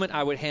the moment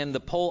I would hand the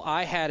pole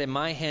I had in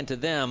my hand to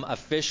them, a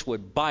fish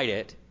would bite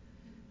it,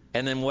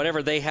 and then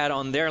whatever they had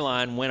on their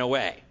line went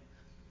away.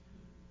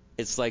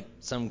 It's like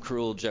some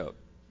cruel joke.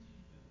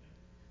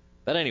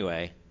 But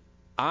anyway,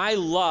 I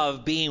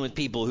love being with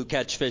people who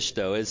catch fish,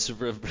 though. It's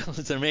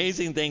an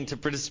amazing thing to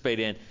participate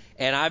in.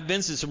 And I've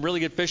been to some really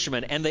good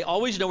fishermen, and they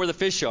always know where the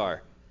fish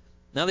are.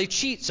 Now, they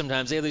cheat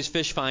sometimes. They have these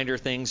fish finder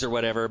things or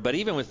whatever. But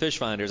even with fish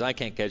finders, I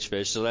can't catch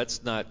fish, so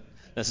that's not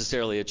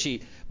necessarily a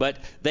cheat. But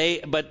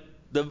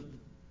the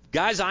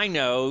guys I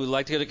know who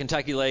like to go to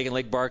Kentucky Lake and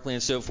Lake Barkley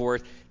and so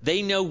forth,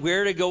 they know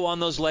where to go on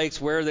those lakes,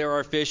 where there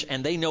are fish,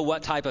 and they know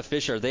what type of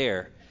fish are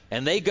there.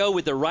 And they go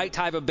with the right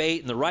type of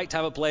bait and the right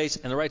type of place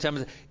and the right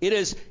time. It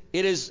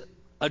is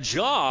a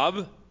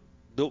job,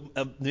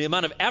 the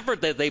amount of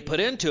effort that they put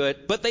into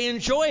it, but they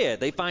enjoy it.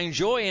 They find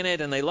joy in it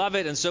and they love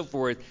it and so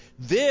forth.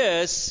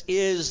 This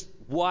is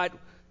what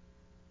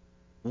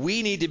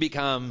we need to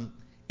become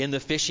in the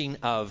fishing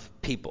of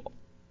people.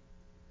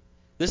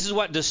 This is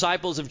what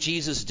disciples of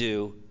Jesus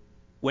do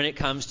when it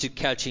comes to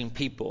catching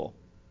people.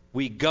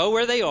 We go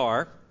where they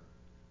are.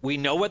 We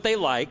know what they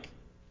like.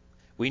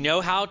 We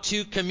know how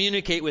to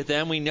communicate with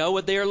them. We know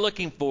what they are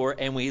looking for,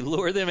 and we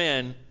lure them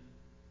in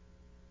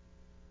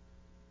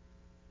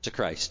to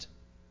Christ.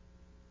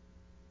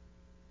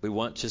 We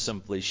want to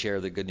simply share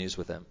the good news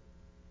with them.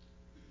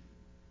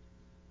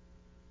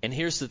 And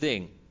here's the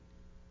thing.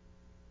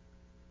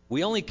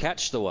 We only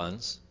catch the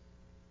ones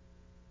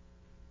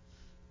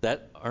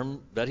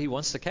that he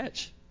wants to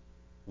catch.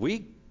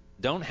 We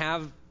don't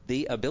have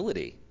the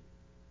ability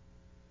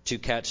to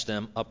catch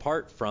them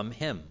apart from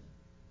him.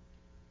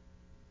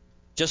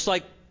 Just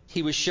like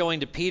he was showing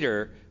to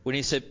Peter when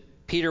he said,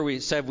 Peter, we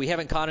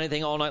haven't caught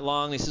anything all night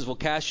long. He says, well,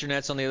 cast your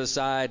nets on the other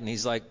side. And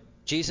he's like,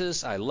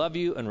 Jesus, I love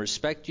you and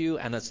respect you,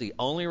 and that's the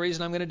only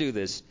reason I'm going to do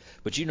this.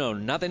 But you know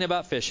nothing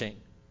about fishing.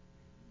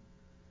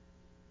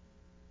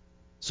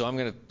 So I'm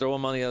going to throw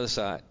them on the other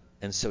side.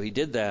 And so he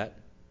did that.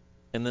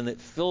 And then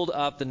it filled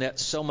up the net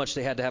so much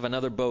they had to have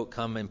another boat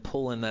come and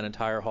pull in that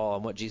entire haul.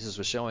 And what Jesus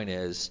was showing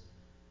is,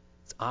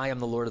 I am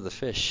the Lord of the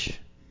fish.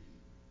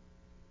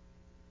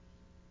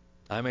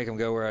 I make them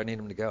go where I need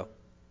them to go.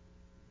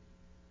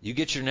 You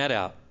get your net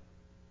out,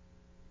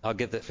 I'll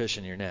get that fish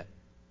in your net.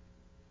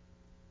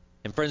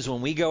 And friends,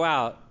 when we go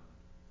out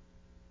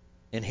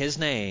in his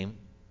name,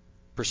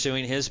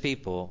 pursuing his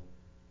people,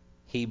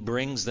 he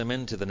brings them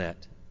into the net.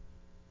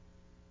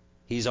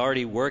 He's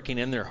already working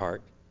in their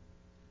heart.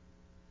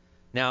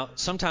 Now,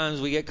 sometimes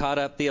we get caught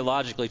up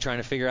theologically trying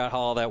to figure out how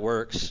all that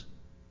works.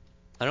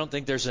 I don't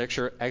think there's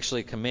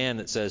actually a command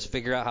that says,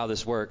 figure out how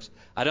this works.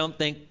 I don't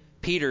think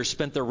Peter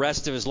spent the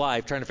rest of his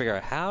life trying to figure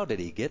out, how did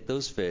he get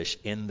those fish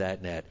in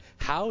that net?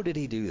 How did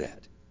he do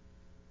that?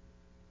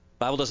 The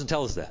Bible doesn't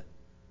tell us that.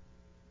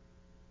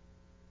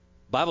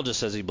 The Bible just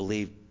says he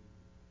believed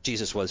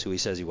Jesus was who he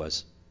says he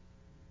was.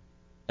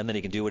 And then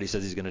he can do what he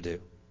says he's going to do.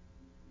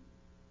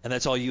 And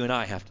that's all you and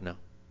I have to know.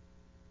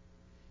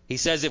 He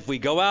says if we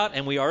go out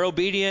and we are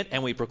obedient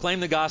and we proclaim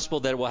the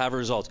gospel, that it will have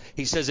results.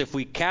 He says if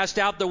we cast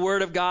out the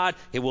word of God,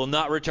 it will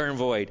not return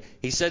void.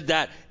 He said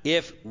that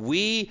if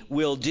we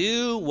will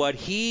do what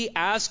he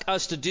asks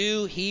us to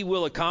do, he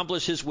will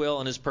accomplish his will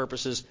and his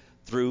purposes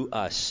through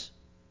us.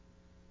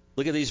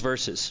 Look at these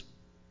verses.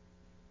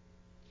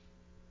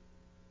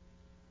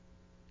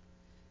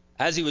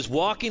 As he was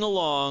walking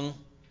along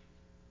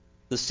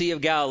the Sea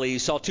of Galilee, he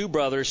saw two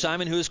brothers,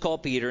 Simon, who is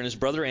called Peter, and his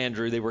brother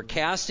Andrew. They were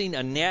casting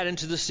a net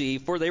into the sea,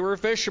 for they were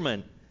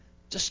fishermen.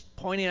 Just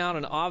pointing out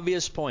an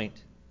obvious point.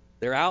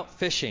 They're out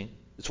fishing.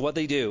 It's what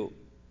they do.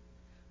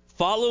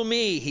 Follow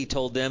me, he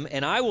told them,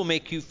 and I will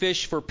make you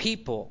fish for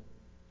people.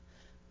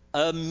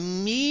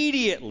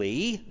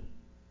 Immediately,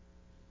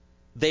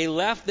 they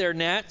left their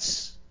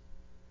nets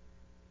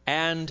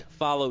and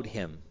followed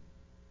him.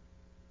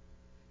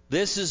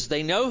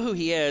 They know who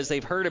he is.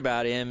 They've heard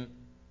about him.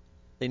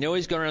 They know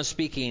he's going around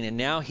speaking, and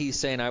now he's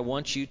saying, I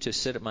want you to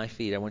sit at my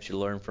feet. I want you to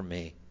learn from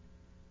me.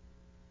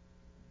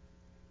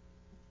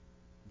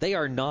 They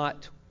are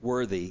not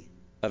worthy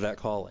of that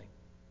calling.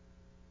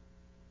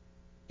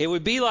 It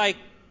would be like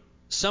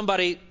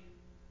somebody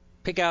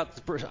pick out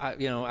the person.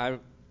 I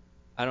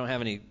don't have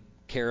any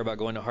care about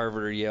going to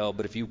Harvard or Yale,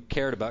 but if you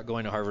cared about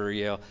going to Harvard or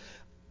Yale,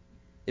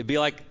 it'd be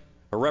like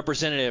a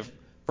representative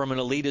from an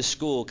elitist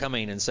school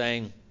coming and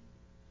saying,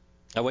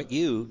 I want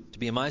you to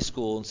be in my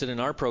school and sit in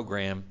our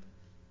program,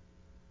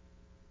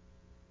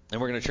 and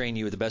we're going to train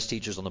you with the best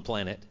teachers on the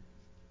planet.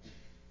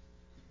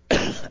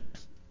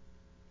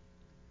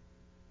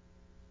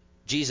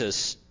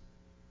 Jesus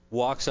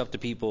walks up to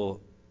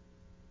people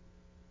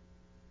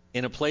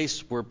in a place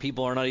where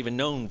people are not even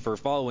known for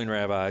following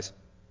rabbis,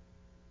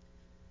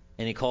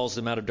 and he calls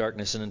them out of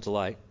darkness and into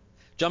light.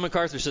 John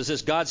MacArthur says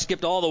this: God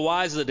skipped all the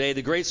wise of the day.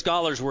 The great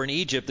scholars were in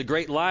Egypt. The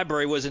great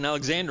library was in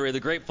Alexandria. The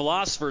great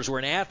philosophers were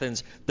in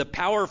Athens. The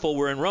powerful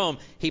were in Rome.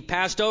 He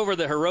passed over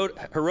the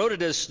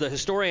Herodotus, the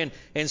historian,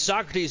 and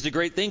Socrates, the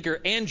great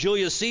thinker, and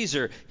Julius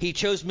Caesar. He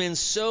chose men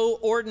so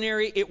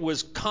ordinary it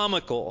was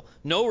comical.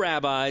 No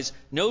rabbis,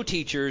 no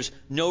teachers,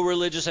 no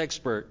religious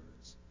experts.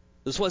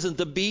 This wasn't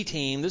the B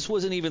team. This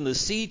wasn't even the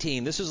C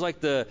team. This was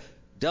like the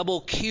double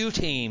Q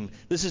team.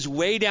 This is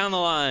way down the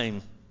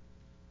line.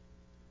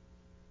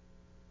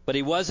 But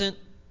he wasn't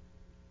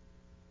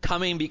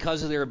coming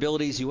because of their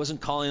abilities. He wasn't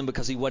calling them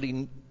because of what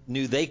he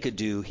knew they could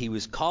do. He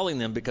was calling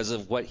them because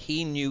of what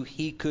he knew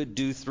he could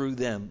do through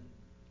them.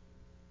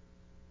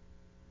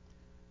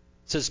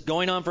 It says,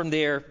 going on from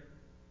there,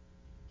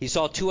 he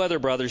saw two other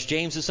brothers,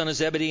 James the son of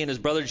Zebedee and his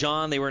brother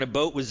John. They were in a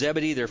boat with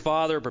Zebedee, their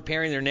father,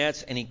 preparing their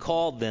nets, and he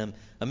called them.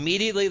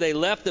 Immediately they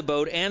left the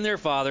boat and their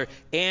father,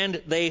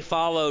 and they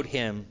followed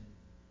him.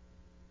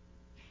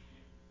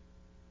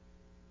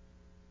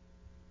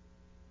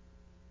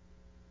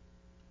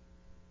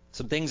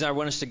 Some things I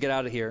want us to get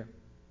out of here.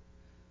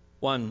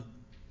 One,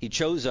 he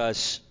chose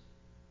us,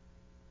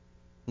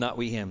 not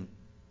we him.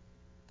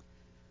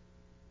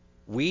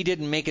 We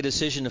didn't make a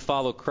decision to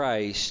follow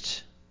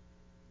Christ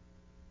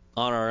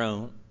on our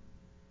own.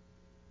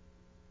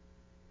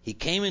 He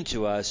came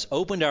into us,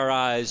 opened our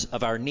eyes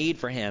of our need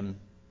for him,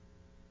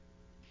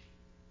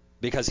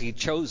 because he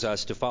chose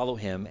us to follow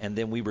him, and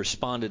then we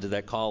responded to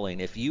that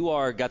calling. If you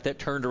got that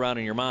turned around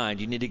in your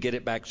mind, you need to get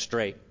it back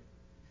straight.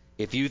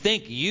 If you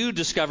think you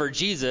discovered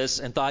Jesus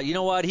and thought, you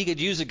know what, he could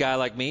use a guy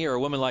like me or a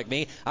woman like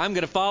me, I'm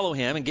going to follow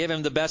him and give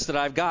him the best that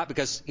I've got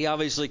because he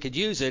obviously could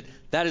use it,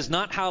 that is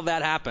not how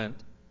that happened.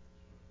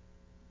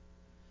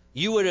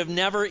 You would have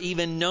never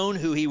even known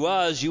who he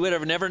was. You would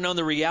have never known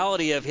the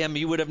reality of him.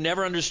 You would have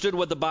never understood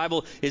what the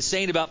Bible is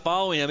saying about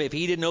following him if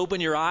he didn't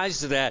open your eyes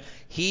to that.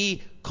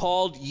 He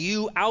called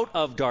you out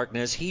of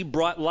darkness. He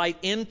brought light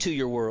into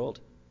your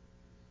world.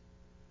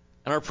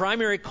 And our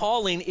primary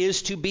calling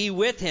is to be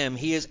with him.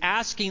 He is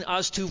asking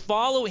us to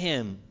follow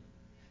him.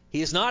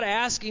 He is not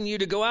asking you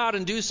to go out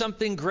and do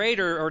something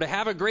greater or to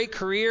have a great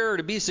career or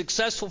to be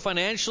successful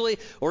financially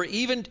or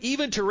even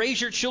to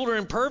raise your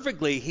children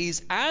perfectly.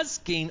 He's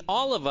asking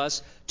all of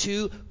us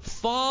to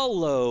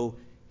follow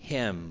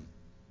him.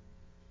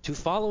 To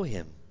follow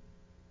him.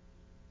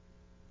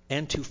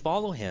 And to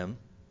follow him,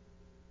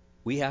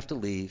 we have to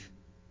leave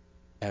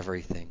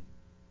everything.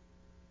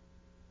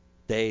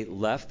 They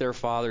left their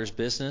father's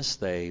business.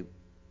 They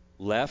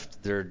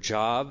left their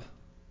job.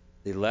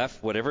 They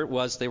left whatever it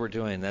was they were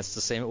doing. That's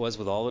the same it was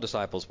with all the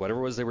disciples. Whatever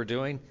it was they were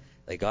doing,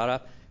 they got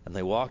up and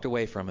they walked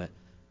away from it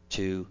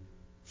to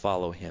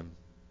follow him.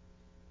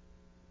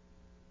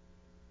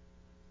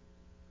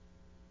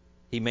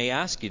 He may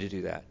ask you to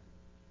do that.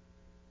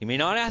 He may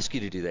not ask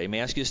you to do that. He may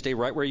ask you to stay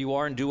right where you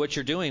are and do what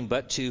you're doing,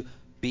 but to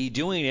be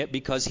doing it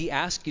because he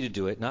asked you to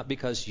do it, not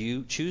because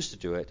you choose to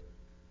do it.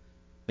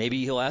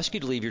 Maybe he'll ask you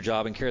to leave your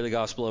job and carry the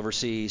gospel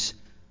overseas.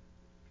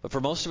 But for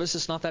most of us,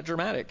 it's not that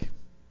dramatic.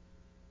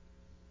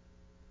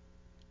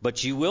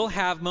 But you will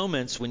have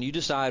moments when you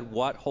decide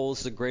what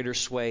holds the greater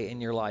sway in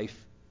your life.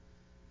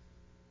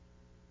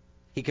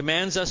 He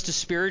commands us to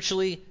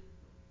spiritually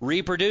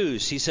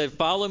reproduce. He said,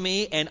 follow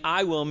me and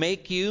I will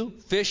make you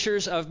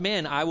fishers of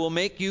men. I will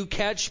make you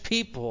catch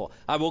people.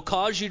 I will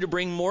cause you to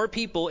bring more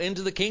people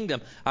into the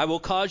kingdom. I will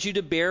cause you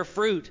to bear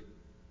fruit.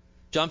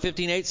 John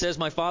 15:8 says,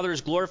 my Father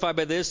is glorified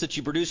by this, that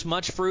you produce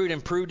much fruit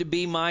and prove to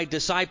be my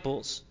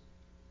disciples.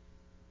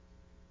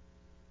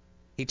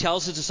 He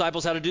tells his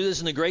disciples how to do this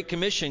in the Great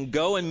Commission.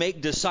 Go and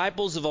make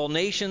disciples of all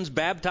nations,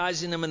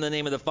 baptizing them in the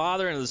name of the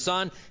Father and of the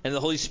Son and of the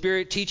Holy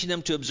Spirit, teaching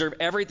them to observe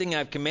everything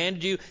I've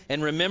commanded you.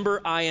 And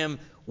remember, I am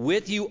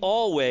with you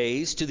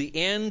always to the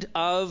end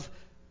of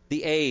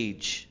the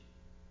age.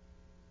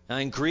 Now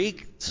in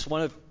Greek, it's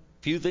one of the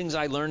few things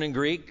I learned in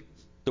Greek.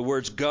 The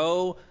words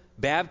go,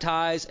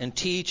 baptize, and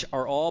teach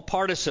are all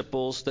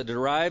participles that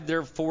derive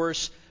their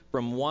force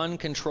from one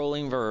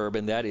controlling verb,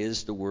 and that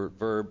is the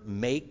verb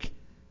make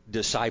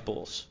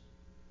disciples.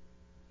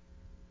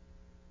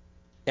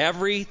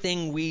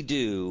 Everything we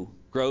do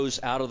grows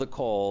out of the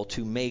call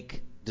to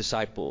make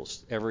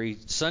disciples. Every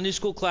Sunday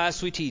school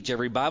class we teach,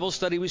 every Bible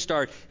study we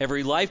start,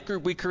 every life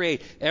group we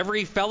create,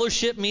 every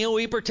fellowship meal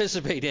we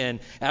participate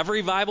in,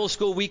 every Bible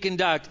school we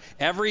conduct,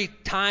 every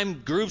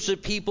time groups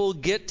of people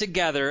get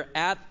together,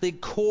 at the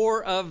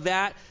core of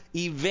that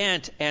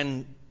event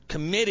and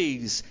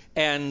committees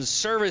and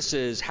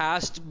services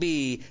has to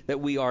be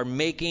that we are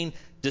making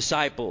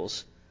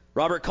disciples.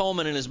 Robert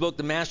Coleman, in his book,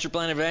 The Master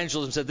Plan of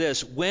Evangelism, said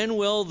this: when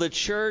will the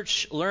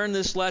church learn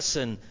this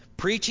lesson?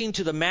 Preaching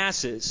to the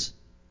masses,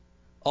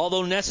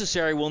 although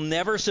necessary, will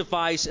never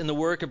suffice in the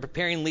work of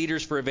preparing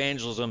leaders for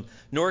evangelism,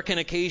 nor can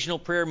occasional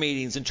prayer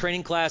meetings and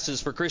training classes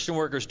for Christian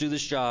workers do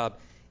this job.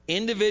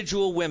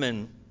 Individual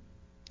women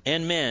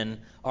and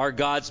men are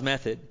God's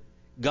method.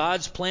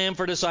 God's plan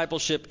for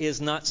discipleship is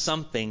not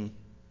something,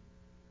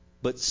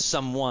 but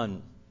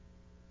someone.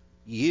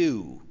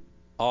 You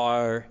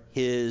are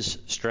his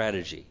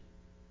strategy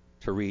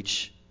to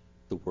reach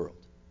the world.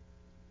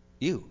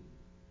 You.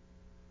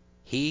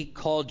 He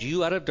called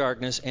you out of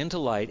darkness into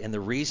light, and the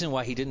reason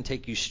why he didn't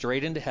take you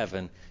straight into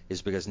heaven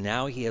is because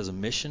now he has a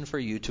mission for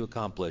you to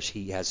accomplish.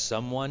 He has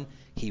someone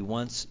he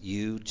wants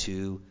you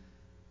to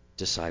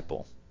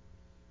disciple.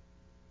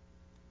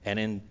 And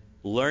in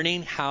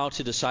learning how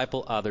to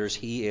disciple others,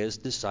 he is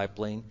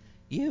discipling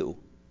you.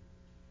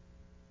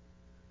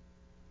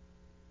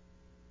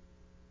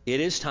 It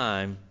is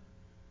time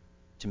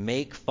to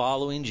make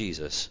following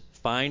Jesus,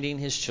 finding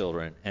his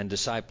children, and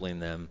discipling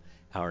them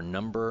our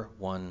number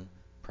one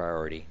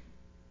priority.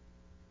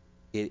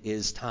 It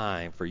is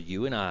time for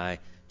you and I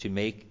to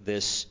make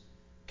this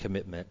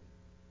commitment.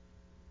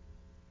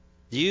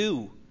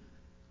 You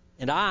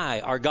and I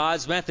are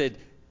God's method.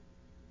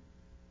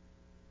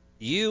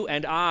 You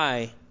and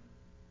I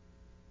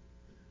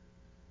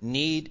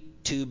need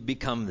to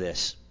become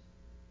this.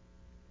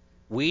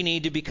 We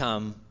need to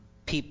become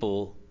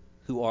people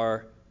who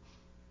are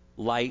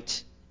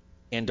light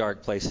in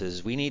dark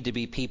places. We need to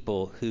be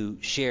people who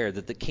share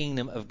that the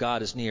kingdom of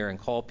God is near and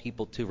call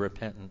people to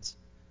repentance.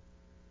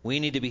 We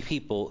need to be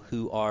people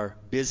who are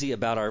busy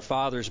about our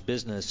Father's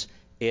business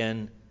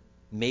in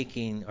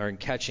making or in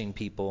catching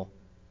people.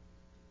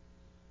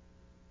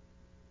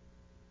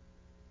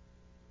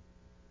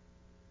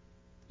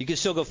 You can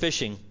still go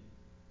fishing.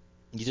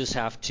 You just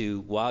have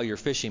to, while you're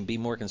fishing, be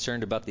more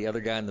concerned about the other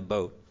guy in the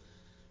boat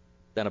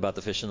than about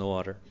the fish in the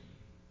water.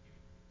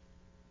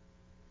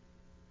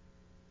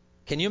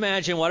 Can you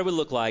imagine what it would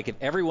look like if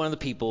every one of the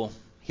people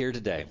here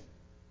today,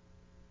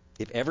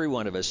 if every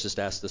one of us just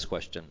asked this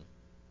question?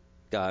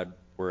 God,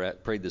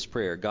 prayed this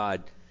prayer.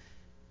 God,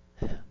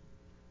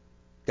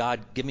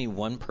 give me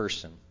one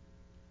person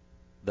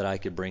that I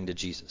could bring to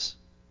Jesus.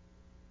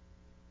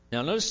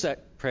 Now notice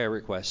that prayer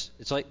request.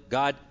 It's like,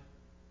 God,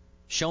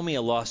 show me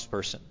a lost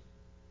person.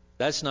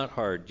 That's not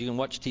hard. You can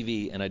watch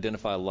TV and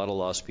identify a lot of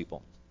lost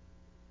people.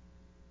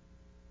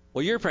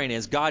 What you're praying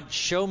is, God,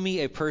 show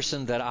me a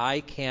person that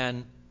I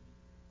can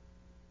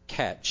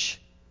catch.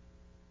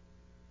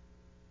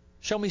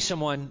 Show me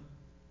someone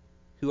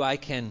who I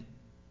can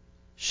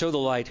show the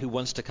light, who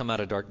wants to come out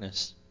of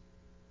darkness.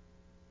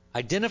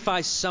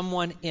 Identify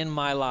someone in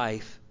my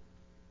life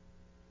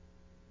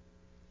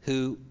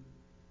who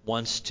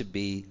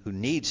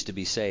needs to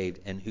be saved,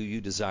 and who you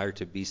desire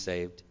to be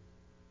saved.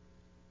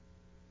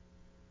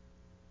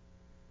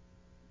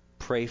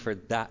 Pray for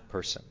that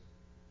person.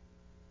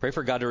 Pray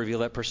for God to reveal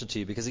that person to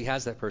you, because he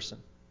has that person.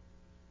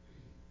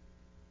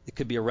 It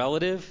could be a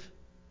relative.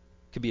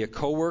 It could be a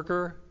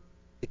coworker.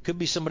 It could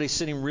be somebody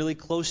sitting really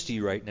close to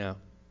you right now.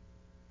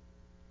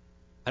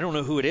 I don't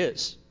know who it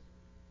is.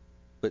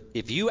 But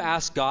if you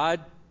ask God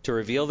to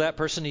reveal that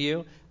person to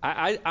you,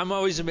 I'm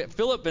always amazed.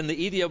 Philip and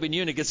the Ethiopian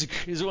eunuch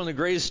is one of the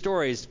greatest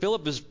stories.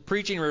 Philip is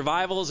preaching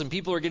revivals and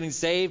people are getting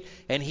saved,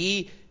 and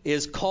he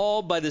is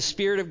called by the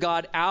Spirit of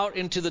God out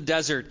into the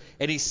desert,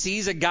 and he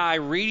sees a guy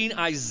reading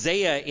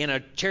Isaiah in a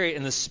chariot,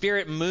 and the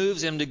Spirit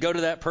moves him to go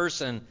to that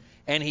person,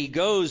 and he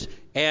goes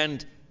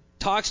and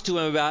talks to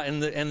him about,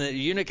 and the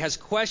eunuch has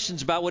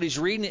questions about what he's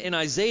reading in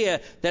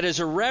Isaiah that is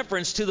a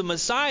reference to the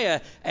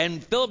Messiah,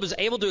 and Philip is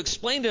able to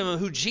explain to him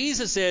who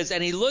Jesus is,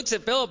 and he looks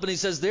at Philip and he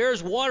says,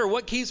 there's water,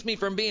 what keeps me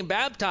from being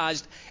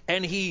baptized?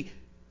 And he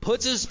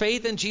puts his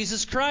faith in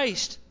Jesus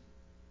Christ.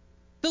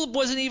 Philip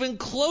wasn't even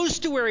close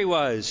to where he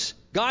was.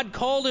 God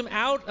called him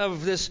out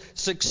of this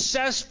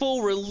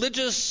successful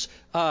religious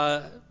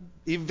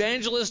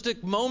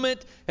evangelistic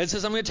moment and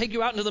says, I'm going to take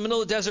you out into the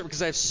middle of the desert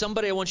because I have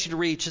somebody I want you to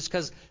reach. It's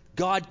because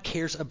God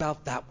cares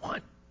about that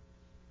one.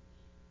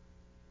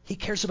 He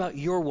cares about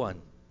your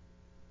one.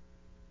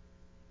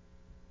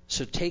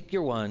 So take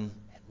your one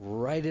and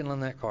write it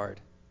on that card.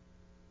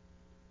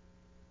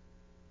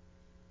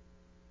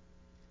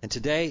 And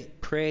today,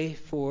 pray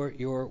for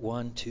your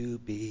one to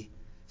be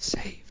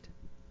saved.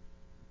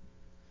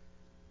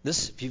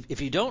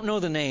 If you don't know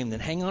the name, then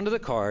hang on to the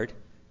card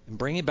and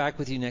bring it back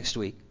with you next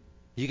week.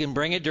 You can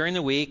bring it during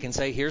the week and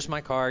say, here's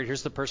my card,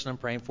 here's the person I'm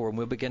praying for, and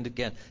we'll begin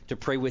again to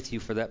pray with you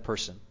for that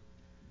person.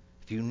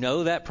 If you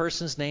know that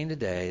person's name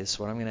today, this is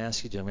what I'm going to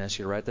ask you to do. I'm going to ask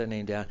you to write that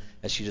name down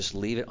as you just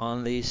leave it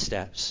on these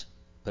steps.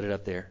 Put it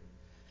up there.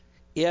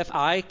 If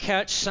I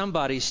catch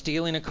somebody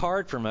stealing a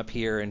card from up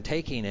here and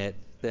taking it,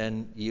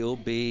 then you'll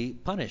be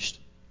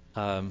punished.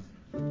 No,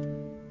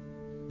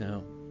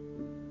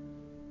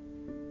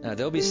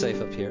 they'll be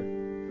safe up here.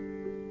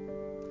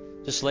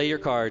 Just lay your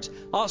cards.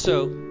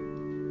 Also,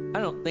 I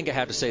don't think I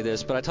have to say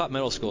this, but I taught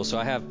middle school, so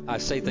I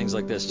say things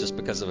like this just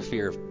because of a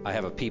fear I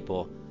have of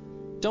people.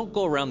 Don't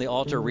go around the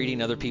altar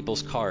reading other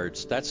people's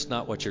cards. That's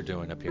not what you're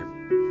doing up here.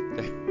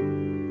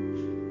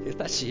 Okay? If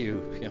that's you,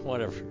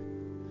 whatever.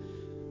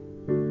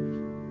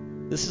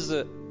 This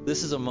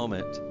is a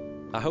moment.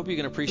 I hope you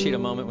can appreciate a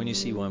moment when you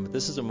see one, but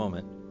this is a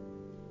moment.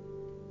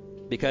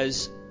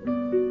 Because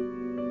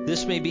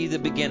this may be the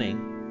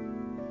beginning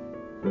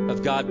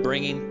of God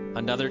bringing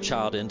another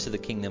child into the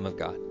kingdom of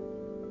God.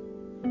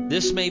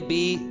 This may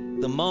be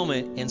the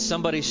moment in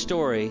somebody's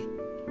story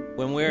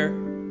when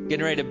we're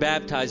getting ready to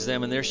baptize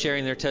them and they're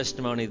sharing their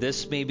testimony.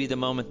 This may be the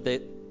moment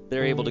that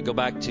they're able to go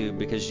back to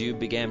because you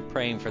began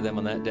praying for them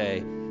on that day,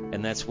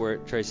 and that's where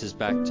it traces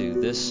back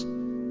to. This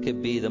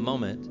could be the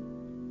moment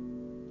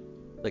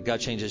that God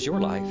changes your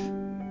life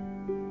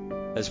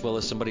as well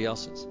as somebody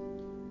else's.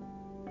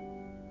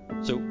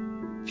 So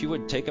if you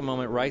would take a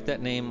moment, write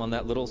that name on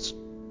that little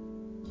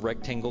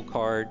rectangle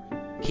card,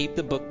 keep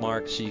the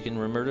bookmark so you can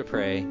remember to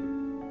pray,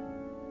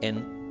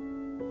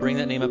 and bring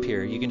that name up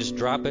here. You can just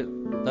drop it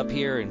up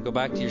here and go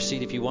back to your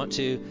seat if you want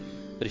to.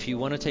 But if you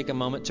want to take a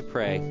moment to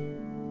pray,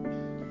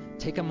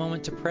 take a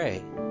moment to pray.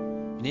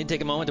 You need to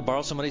take a moment to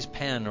borrow somebody's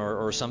pen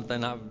or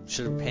something. I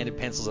should have handed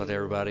pencils out to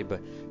everybody,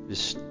 but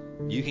just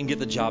you can get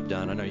the job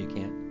done. I know you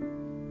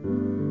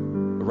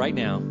can't. But right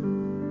now, I'm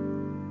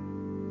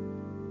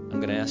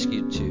going to ask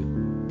you to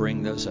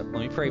bring those up.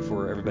 Let me pray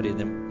for everybody,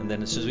 and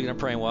then as soon as we get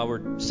praying while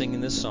we're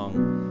singing this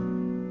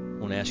song,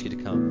 I want to ask you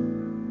to come.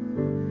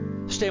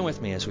 Stand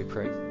with me as we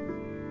pray.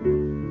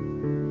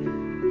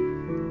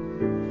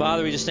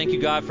 Father, we just thank you,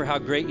 God, for how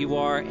great you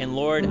are. And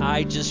Lord,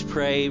 I just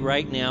pray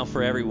right now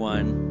for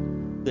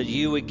everyone that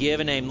you would give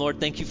a name. Lord,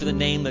 thank you for the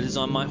name that is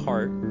on my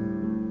heart.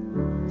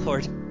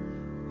 Lord,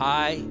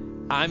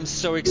 I'm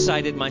so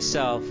excited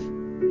myself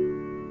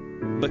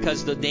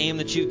because the name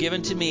that you've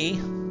given to me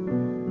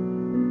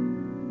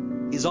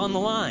is on the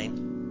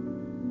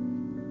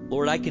line.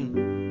 Lord, I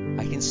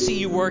can see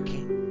you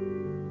working.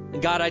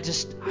 And God,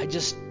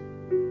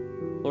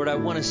 Lord, I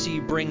want to see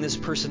you bring this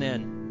person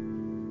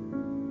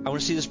in. I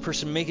want to see this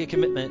person make a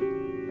commitment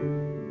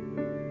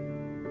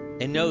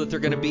and know that they're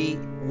going to be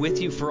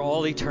with you for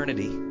all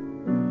eternity.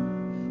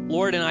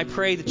 Lord, and I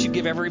pray that you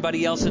give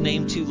everybody else a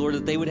name too, Lord,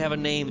 that they would have a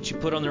name that you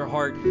put on their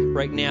heart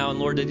right now. And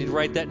Lord, that you'd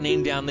write that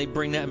name down. They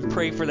bring that and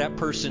pray for that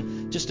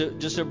person. Just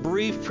a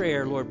brief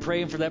prayer, Lord,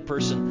 praying for that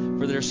person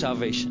for their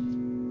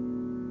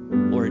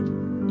salvation.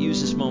 Lord, use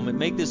this moment.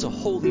 Make this a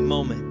holy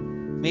moment.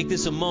 Make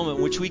this a moment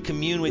in which we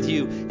commune with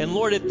you. And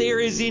Lord, if there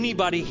is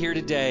anybody here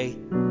today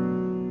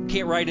who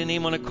can't write a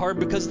name on a card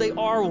because they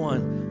are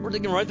one, or they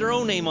can write their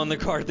own name on the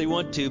card if they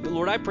want to. But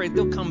Lord, I pray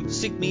they'll come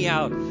seek me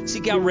out,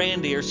 seek out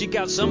Randy, or seek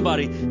out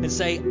somebody and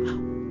say,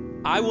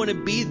 I want to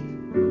be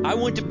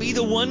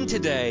the one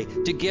today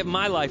to give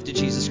my life to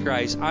Jesus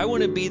Christ. I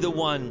want to be the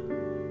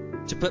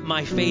one to put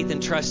my faith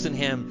and trust in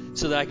him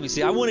so that I can be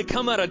saved. I want to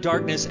come out of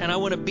darkness and I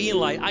want to be in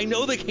light. I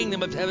know the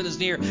kingdom of heaven is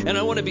near and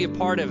I want to be a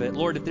part of it.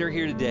 Lord, if they're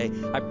here today,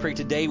 I pray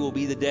today will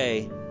be the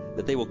day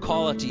that they will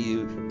call out to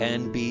you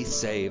and be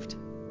saved.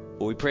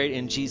 Well, we pray it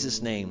in Jesus'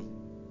 name.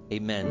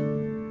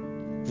 Amen.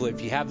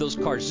 If you have those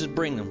cards, just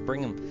bring them,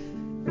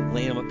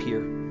 lay them up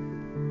here.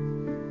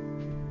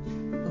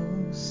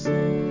 Oh, soul,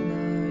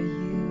 are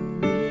you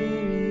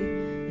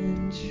weary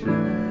and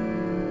troubled?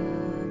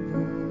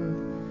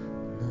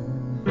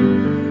 No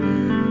light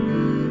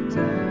in the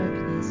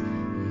darkness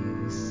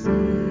you see.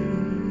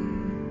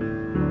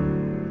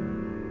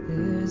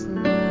 There's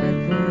light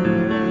for a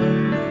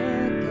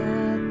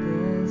look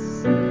at the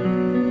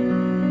Savior,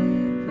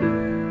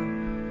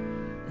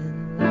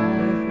 and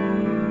life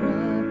more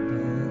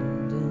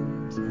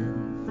abundant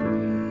and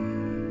free.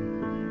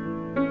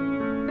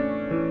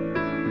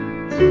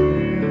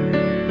 Turn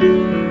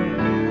your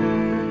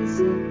eyes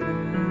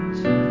upon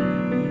Jesus.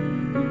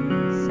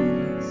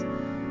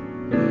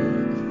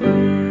 Look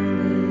full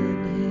in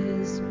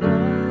his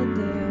wonderful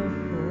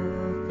face,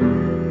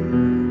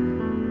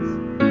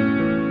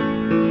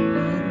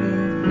 and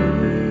the things of earth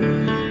will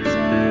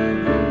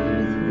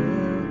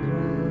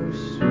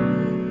grow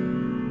strangely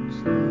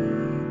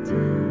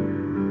dim in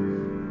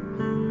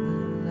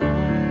the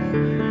light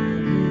of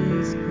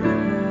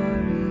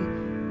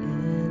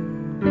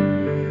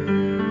his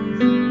glory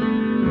and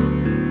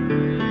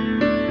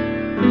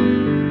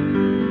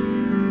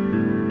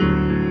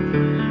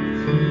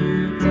grace.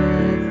 Through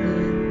death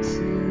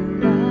into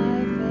life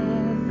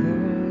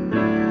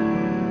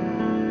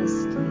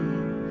everlasting,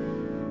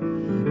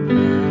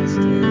 he passed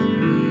and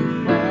we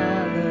follow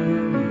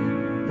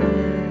him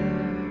there.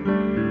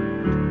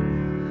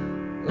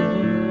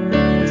 Over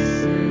us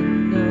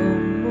sin no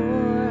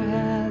more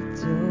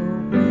hath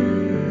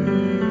dominion,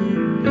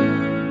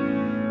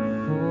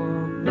 for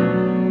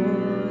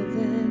more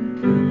than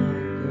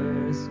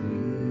conquerors we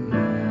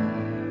are.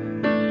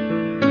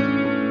 Turn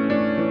your eyes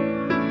upon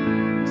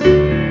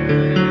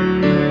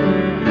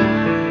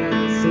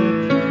Jesus. Look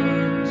full in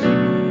his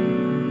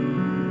wonderful face, and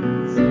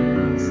the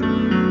things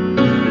of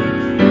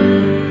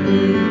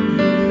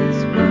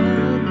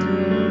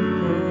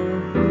earth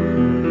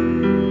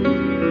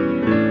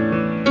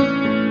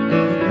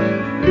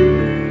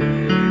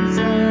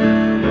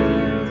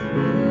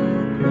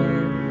will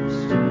grow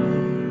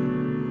strangely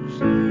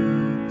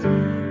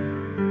dim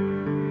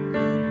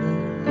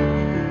in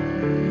the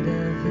light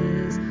of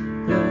his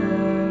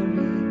glory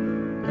and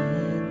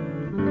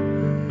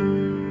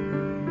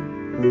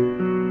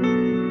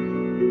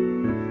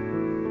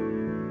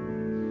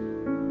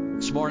grace.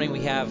 This morning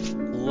we have a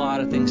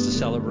lot of things to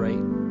celebrate.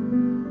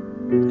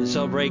 And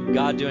celebrate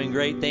God doing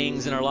great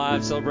things in our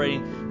lives,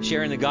 celebrating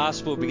sharing the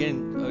gospel,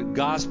 beginning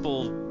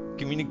gospel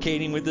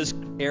communicating with this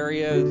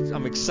area.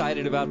 I'm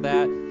excited about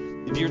that.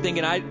 If you're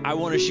thinking, I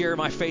want to share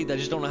my faith, I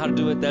just don't know how to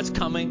do it, that's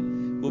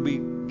coming. We'll be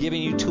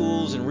giving you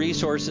tools and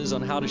resources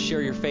on how to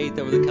share your faith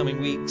over the coming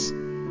weeks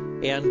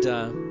and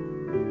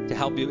to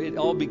help you. It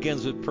all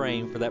begins with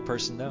praying for that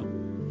person, though.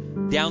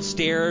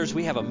 Downstairs,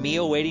 we have a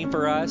meal waiting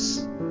for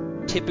us.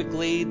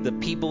 Typically, the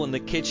people in the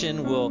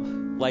kitchen will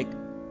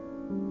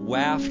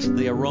waft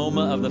the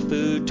aroma of the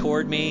food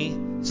toward me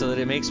so that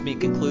it makes me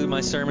conclude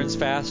my sermons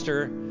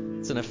faster.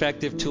 It's an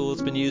effective tool.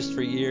 It's been used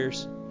for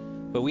years.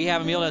 But we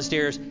have a meal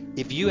downstairs.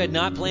 If you had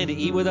not planned to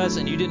eat with us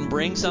and you didn't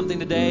bring something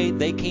today,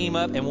 they came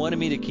up and wanted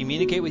me to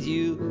communicate with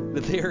you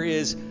that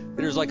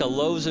there's like a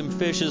loaves and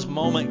fishes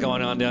moment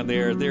going on down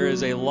there. There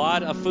is a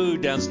lot of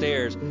food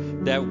downstairs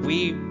that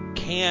we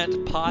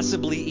can't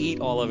possibly eat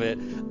all of it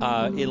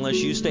unless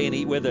you stay and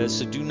eat with us.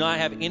 So do not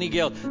have any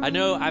guilt. I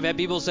know I've had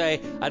people say,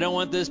 I don't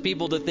want those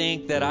people to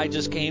think that I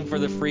just came for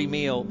the free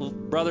meal. Well,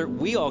 brother,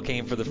 we all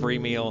came for the free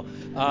meal.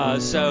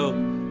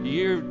 So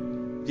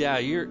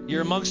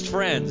you're amongst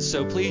friends.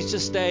 So please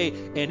just stay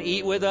and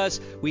eat with us.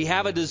 We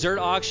have a dessert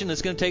auction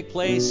that's going to take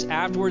place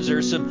afterwards.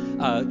 There's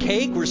some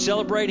cake. We're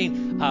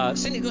celebrating.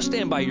 Cindy, go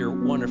stand by your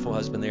wonderful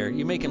husband there.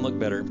 You make him look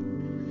better.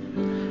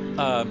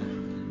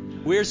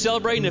 We're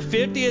celebrating the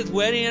 50th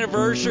wedding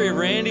anniversary of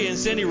Randy and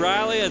Cindy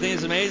Riley. I think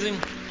it's amazing.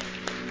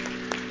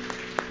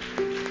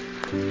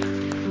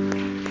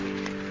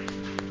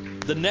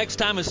 The next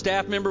time a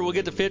staff member will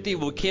get to 50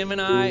 will Kim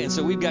and I, and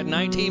so we've got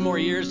 19 more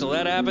years till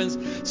that happens.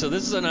 So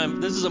this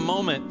is a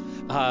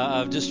moment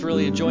of just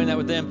really enjoying that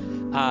with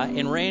them.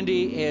 And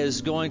Randy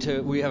is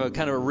we have a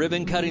kind of a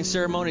ribbon cutting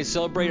ceremony to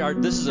celebrate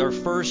this is our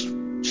first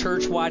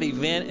church-wide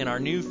event in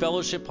our new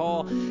fellowship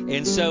hall.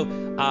 And so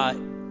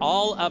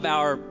all of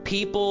our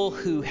people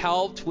who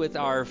helped with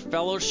our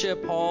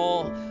fellowship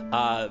hall,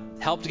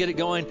 helped get it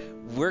going,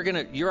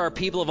 you're our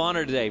people of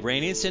honor today.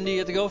 Randy and Cindy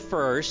get to go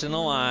first in the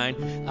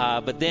line,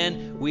 but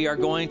then we are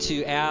going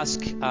to ask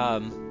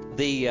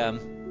the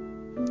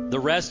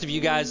rest of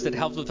you guys that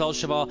helped with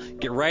fellowship hall,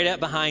 get right up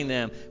behind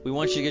them. We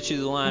want you to get you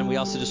to the line. We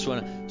also just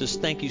want to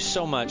thank you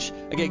so much.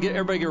 Again,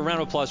 everybody give a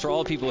round of applause for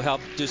all the people who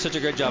helped do such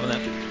a great job on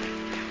that.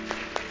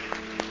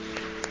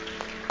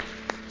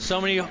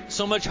 So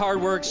much hard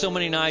work, so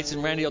many nights,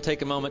 and Randy will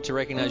take a moment to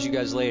recognize you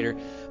guys later.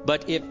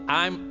 But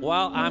I'm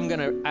going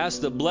to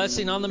ask the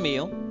blessing on the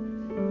meal,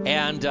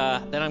 and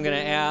then I'm going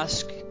to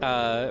ask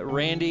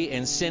Randy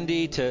and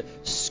Cindy to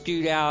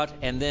scoot out,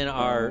 and then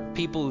our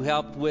people who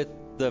helped with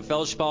the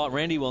fellowship hall,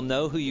 Randy will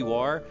know who you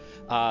are,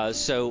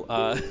 so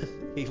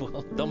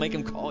don't make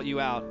him call you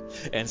out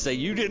and say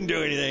you didn't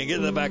do anything. Get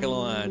in the back of the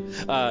line.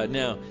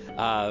 No,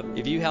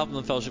 if you help in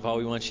the fellowship hall,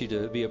 we want you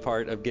to be a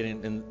part of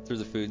getting in through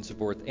the food and so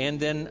forth. And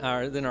then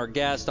our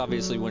guest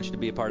obviously wants you to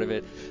be a part of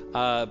it.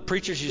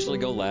 Preachers usually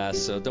go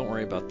last, so don't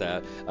worry about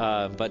that.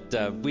 But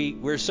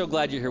we're so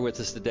glad you're here with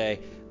us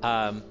today,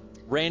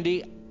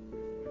 Randy.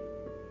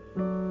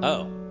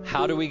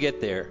 How do we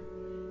get there?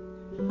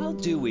 How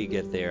do we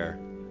get there?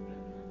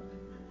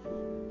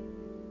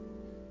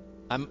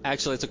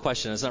 It's a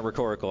question. It's not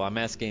rhetorical. I'm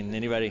asking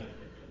anybody.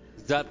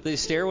 Is that the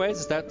stairways?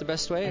 Is that the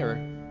best way? Or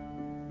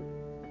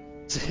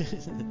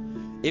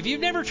if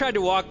you've never tried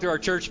to walk through our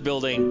church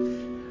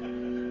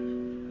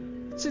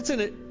building,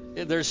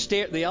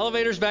 the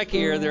elevator's back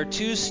here. There are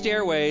 2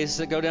 stairways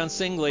that go down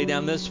singly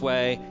down this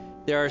way.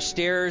 There are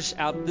stairs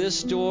out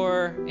this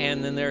door,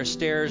 and then there are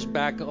stairs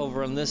back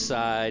over on this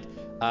side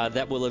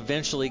that will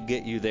eventually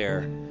get you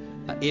there.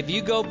 If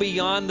you go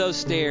beyond those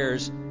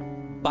stairs,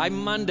 by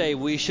Monday,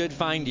 we should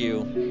find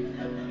you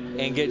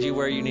and get you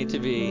where you need to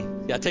be.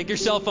 Yeah, take your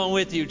cell phone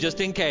with you just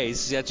in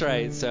case. That's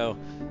right. So,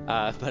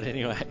 but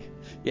anyway,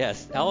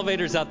 yes,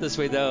 elevator's out this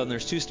way, though, and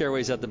there's 2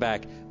 stairways out the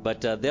back,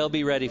 but they'll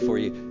be ready for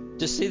you.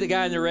 Just see the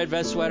guy in the red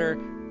vest sweater.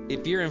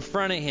 If you're in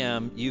front of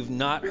him, you've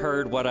not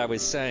heard what I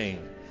was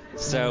saying.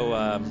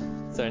 So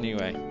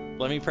anyway,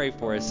 let me pray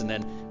for us, and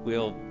then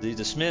we'll be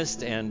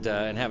dismissed and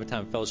have a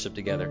time of fellowship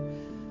together.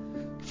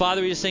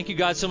 Father, we just thank you,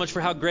 God, so much for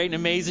how great and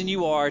amazing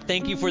you are.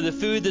 Thank you for the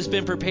food that's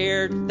been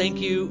prepared.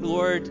 Thank you,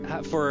 Lord,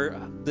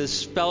 for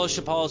this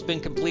fellowship hall has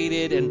been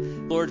completed,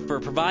 and Lord, for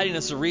providing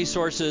us the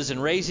resources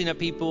and raising up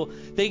people.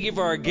 Thank you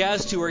for our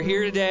guests who are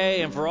here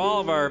today, and for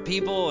all of our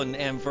people,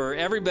 and for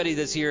everybody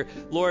that's here.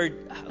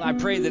 Lord, I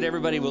pray that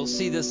everybody will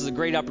see this as a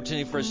great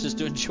opportunity for us just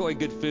to enjoy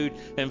good food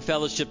and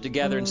fellowship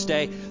together and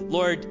stay.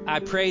 Lord,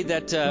 I pray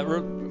that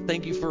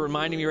thank you for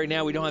reminding me right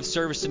now we don't have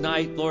service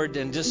tonight, Lord,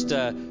 and just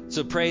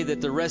so pray that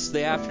the rest of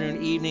the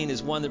afternoon, evening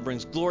is one that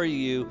brings glory to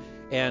you,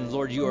 and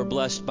Lord, you are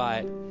blessed by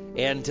it.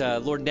 And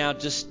Lord, now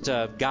just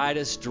guide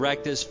us,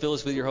 direct us, fill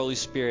us with your Holy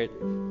Spirit.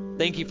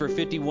 Thank you for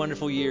 50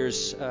 wonderful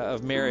years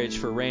of marriage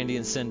for Randy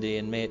and Cindy,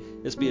 and may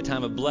this be a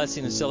time of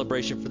blessing and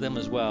celebration for them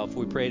as well. For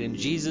we pray it in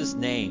Jesus'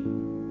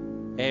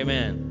 name.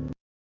 Amen.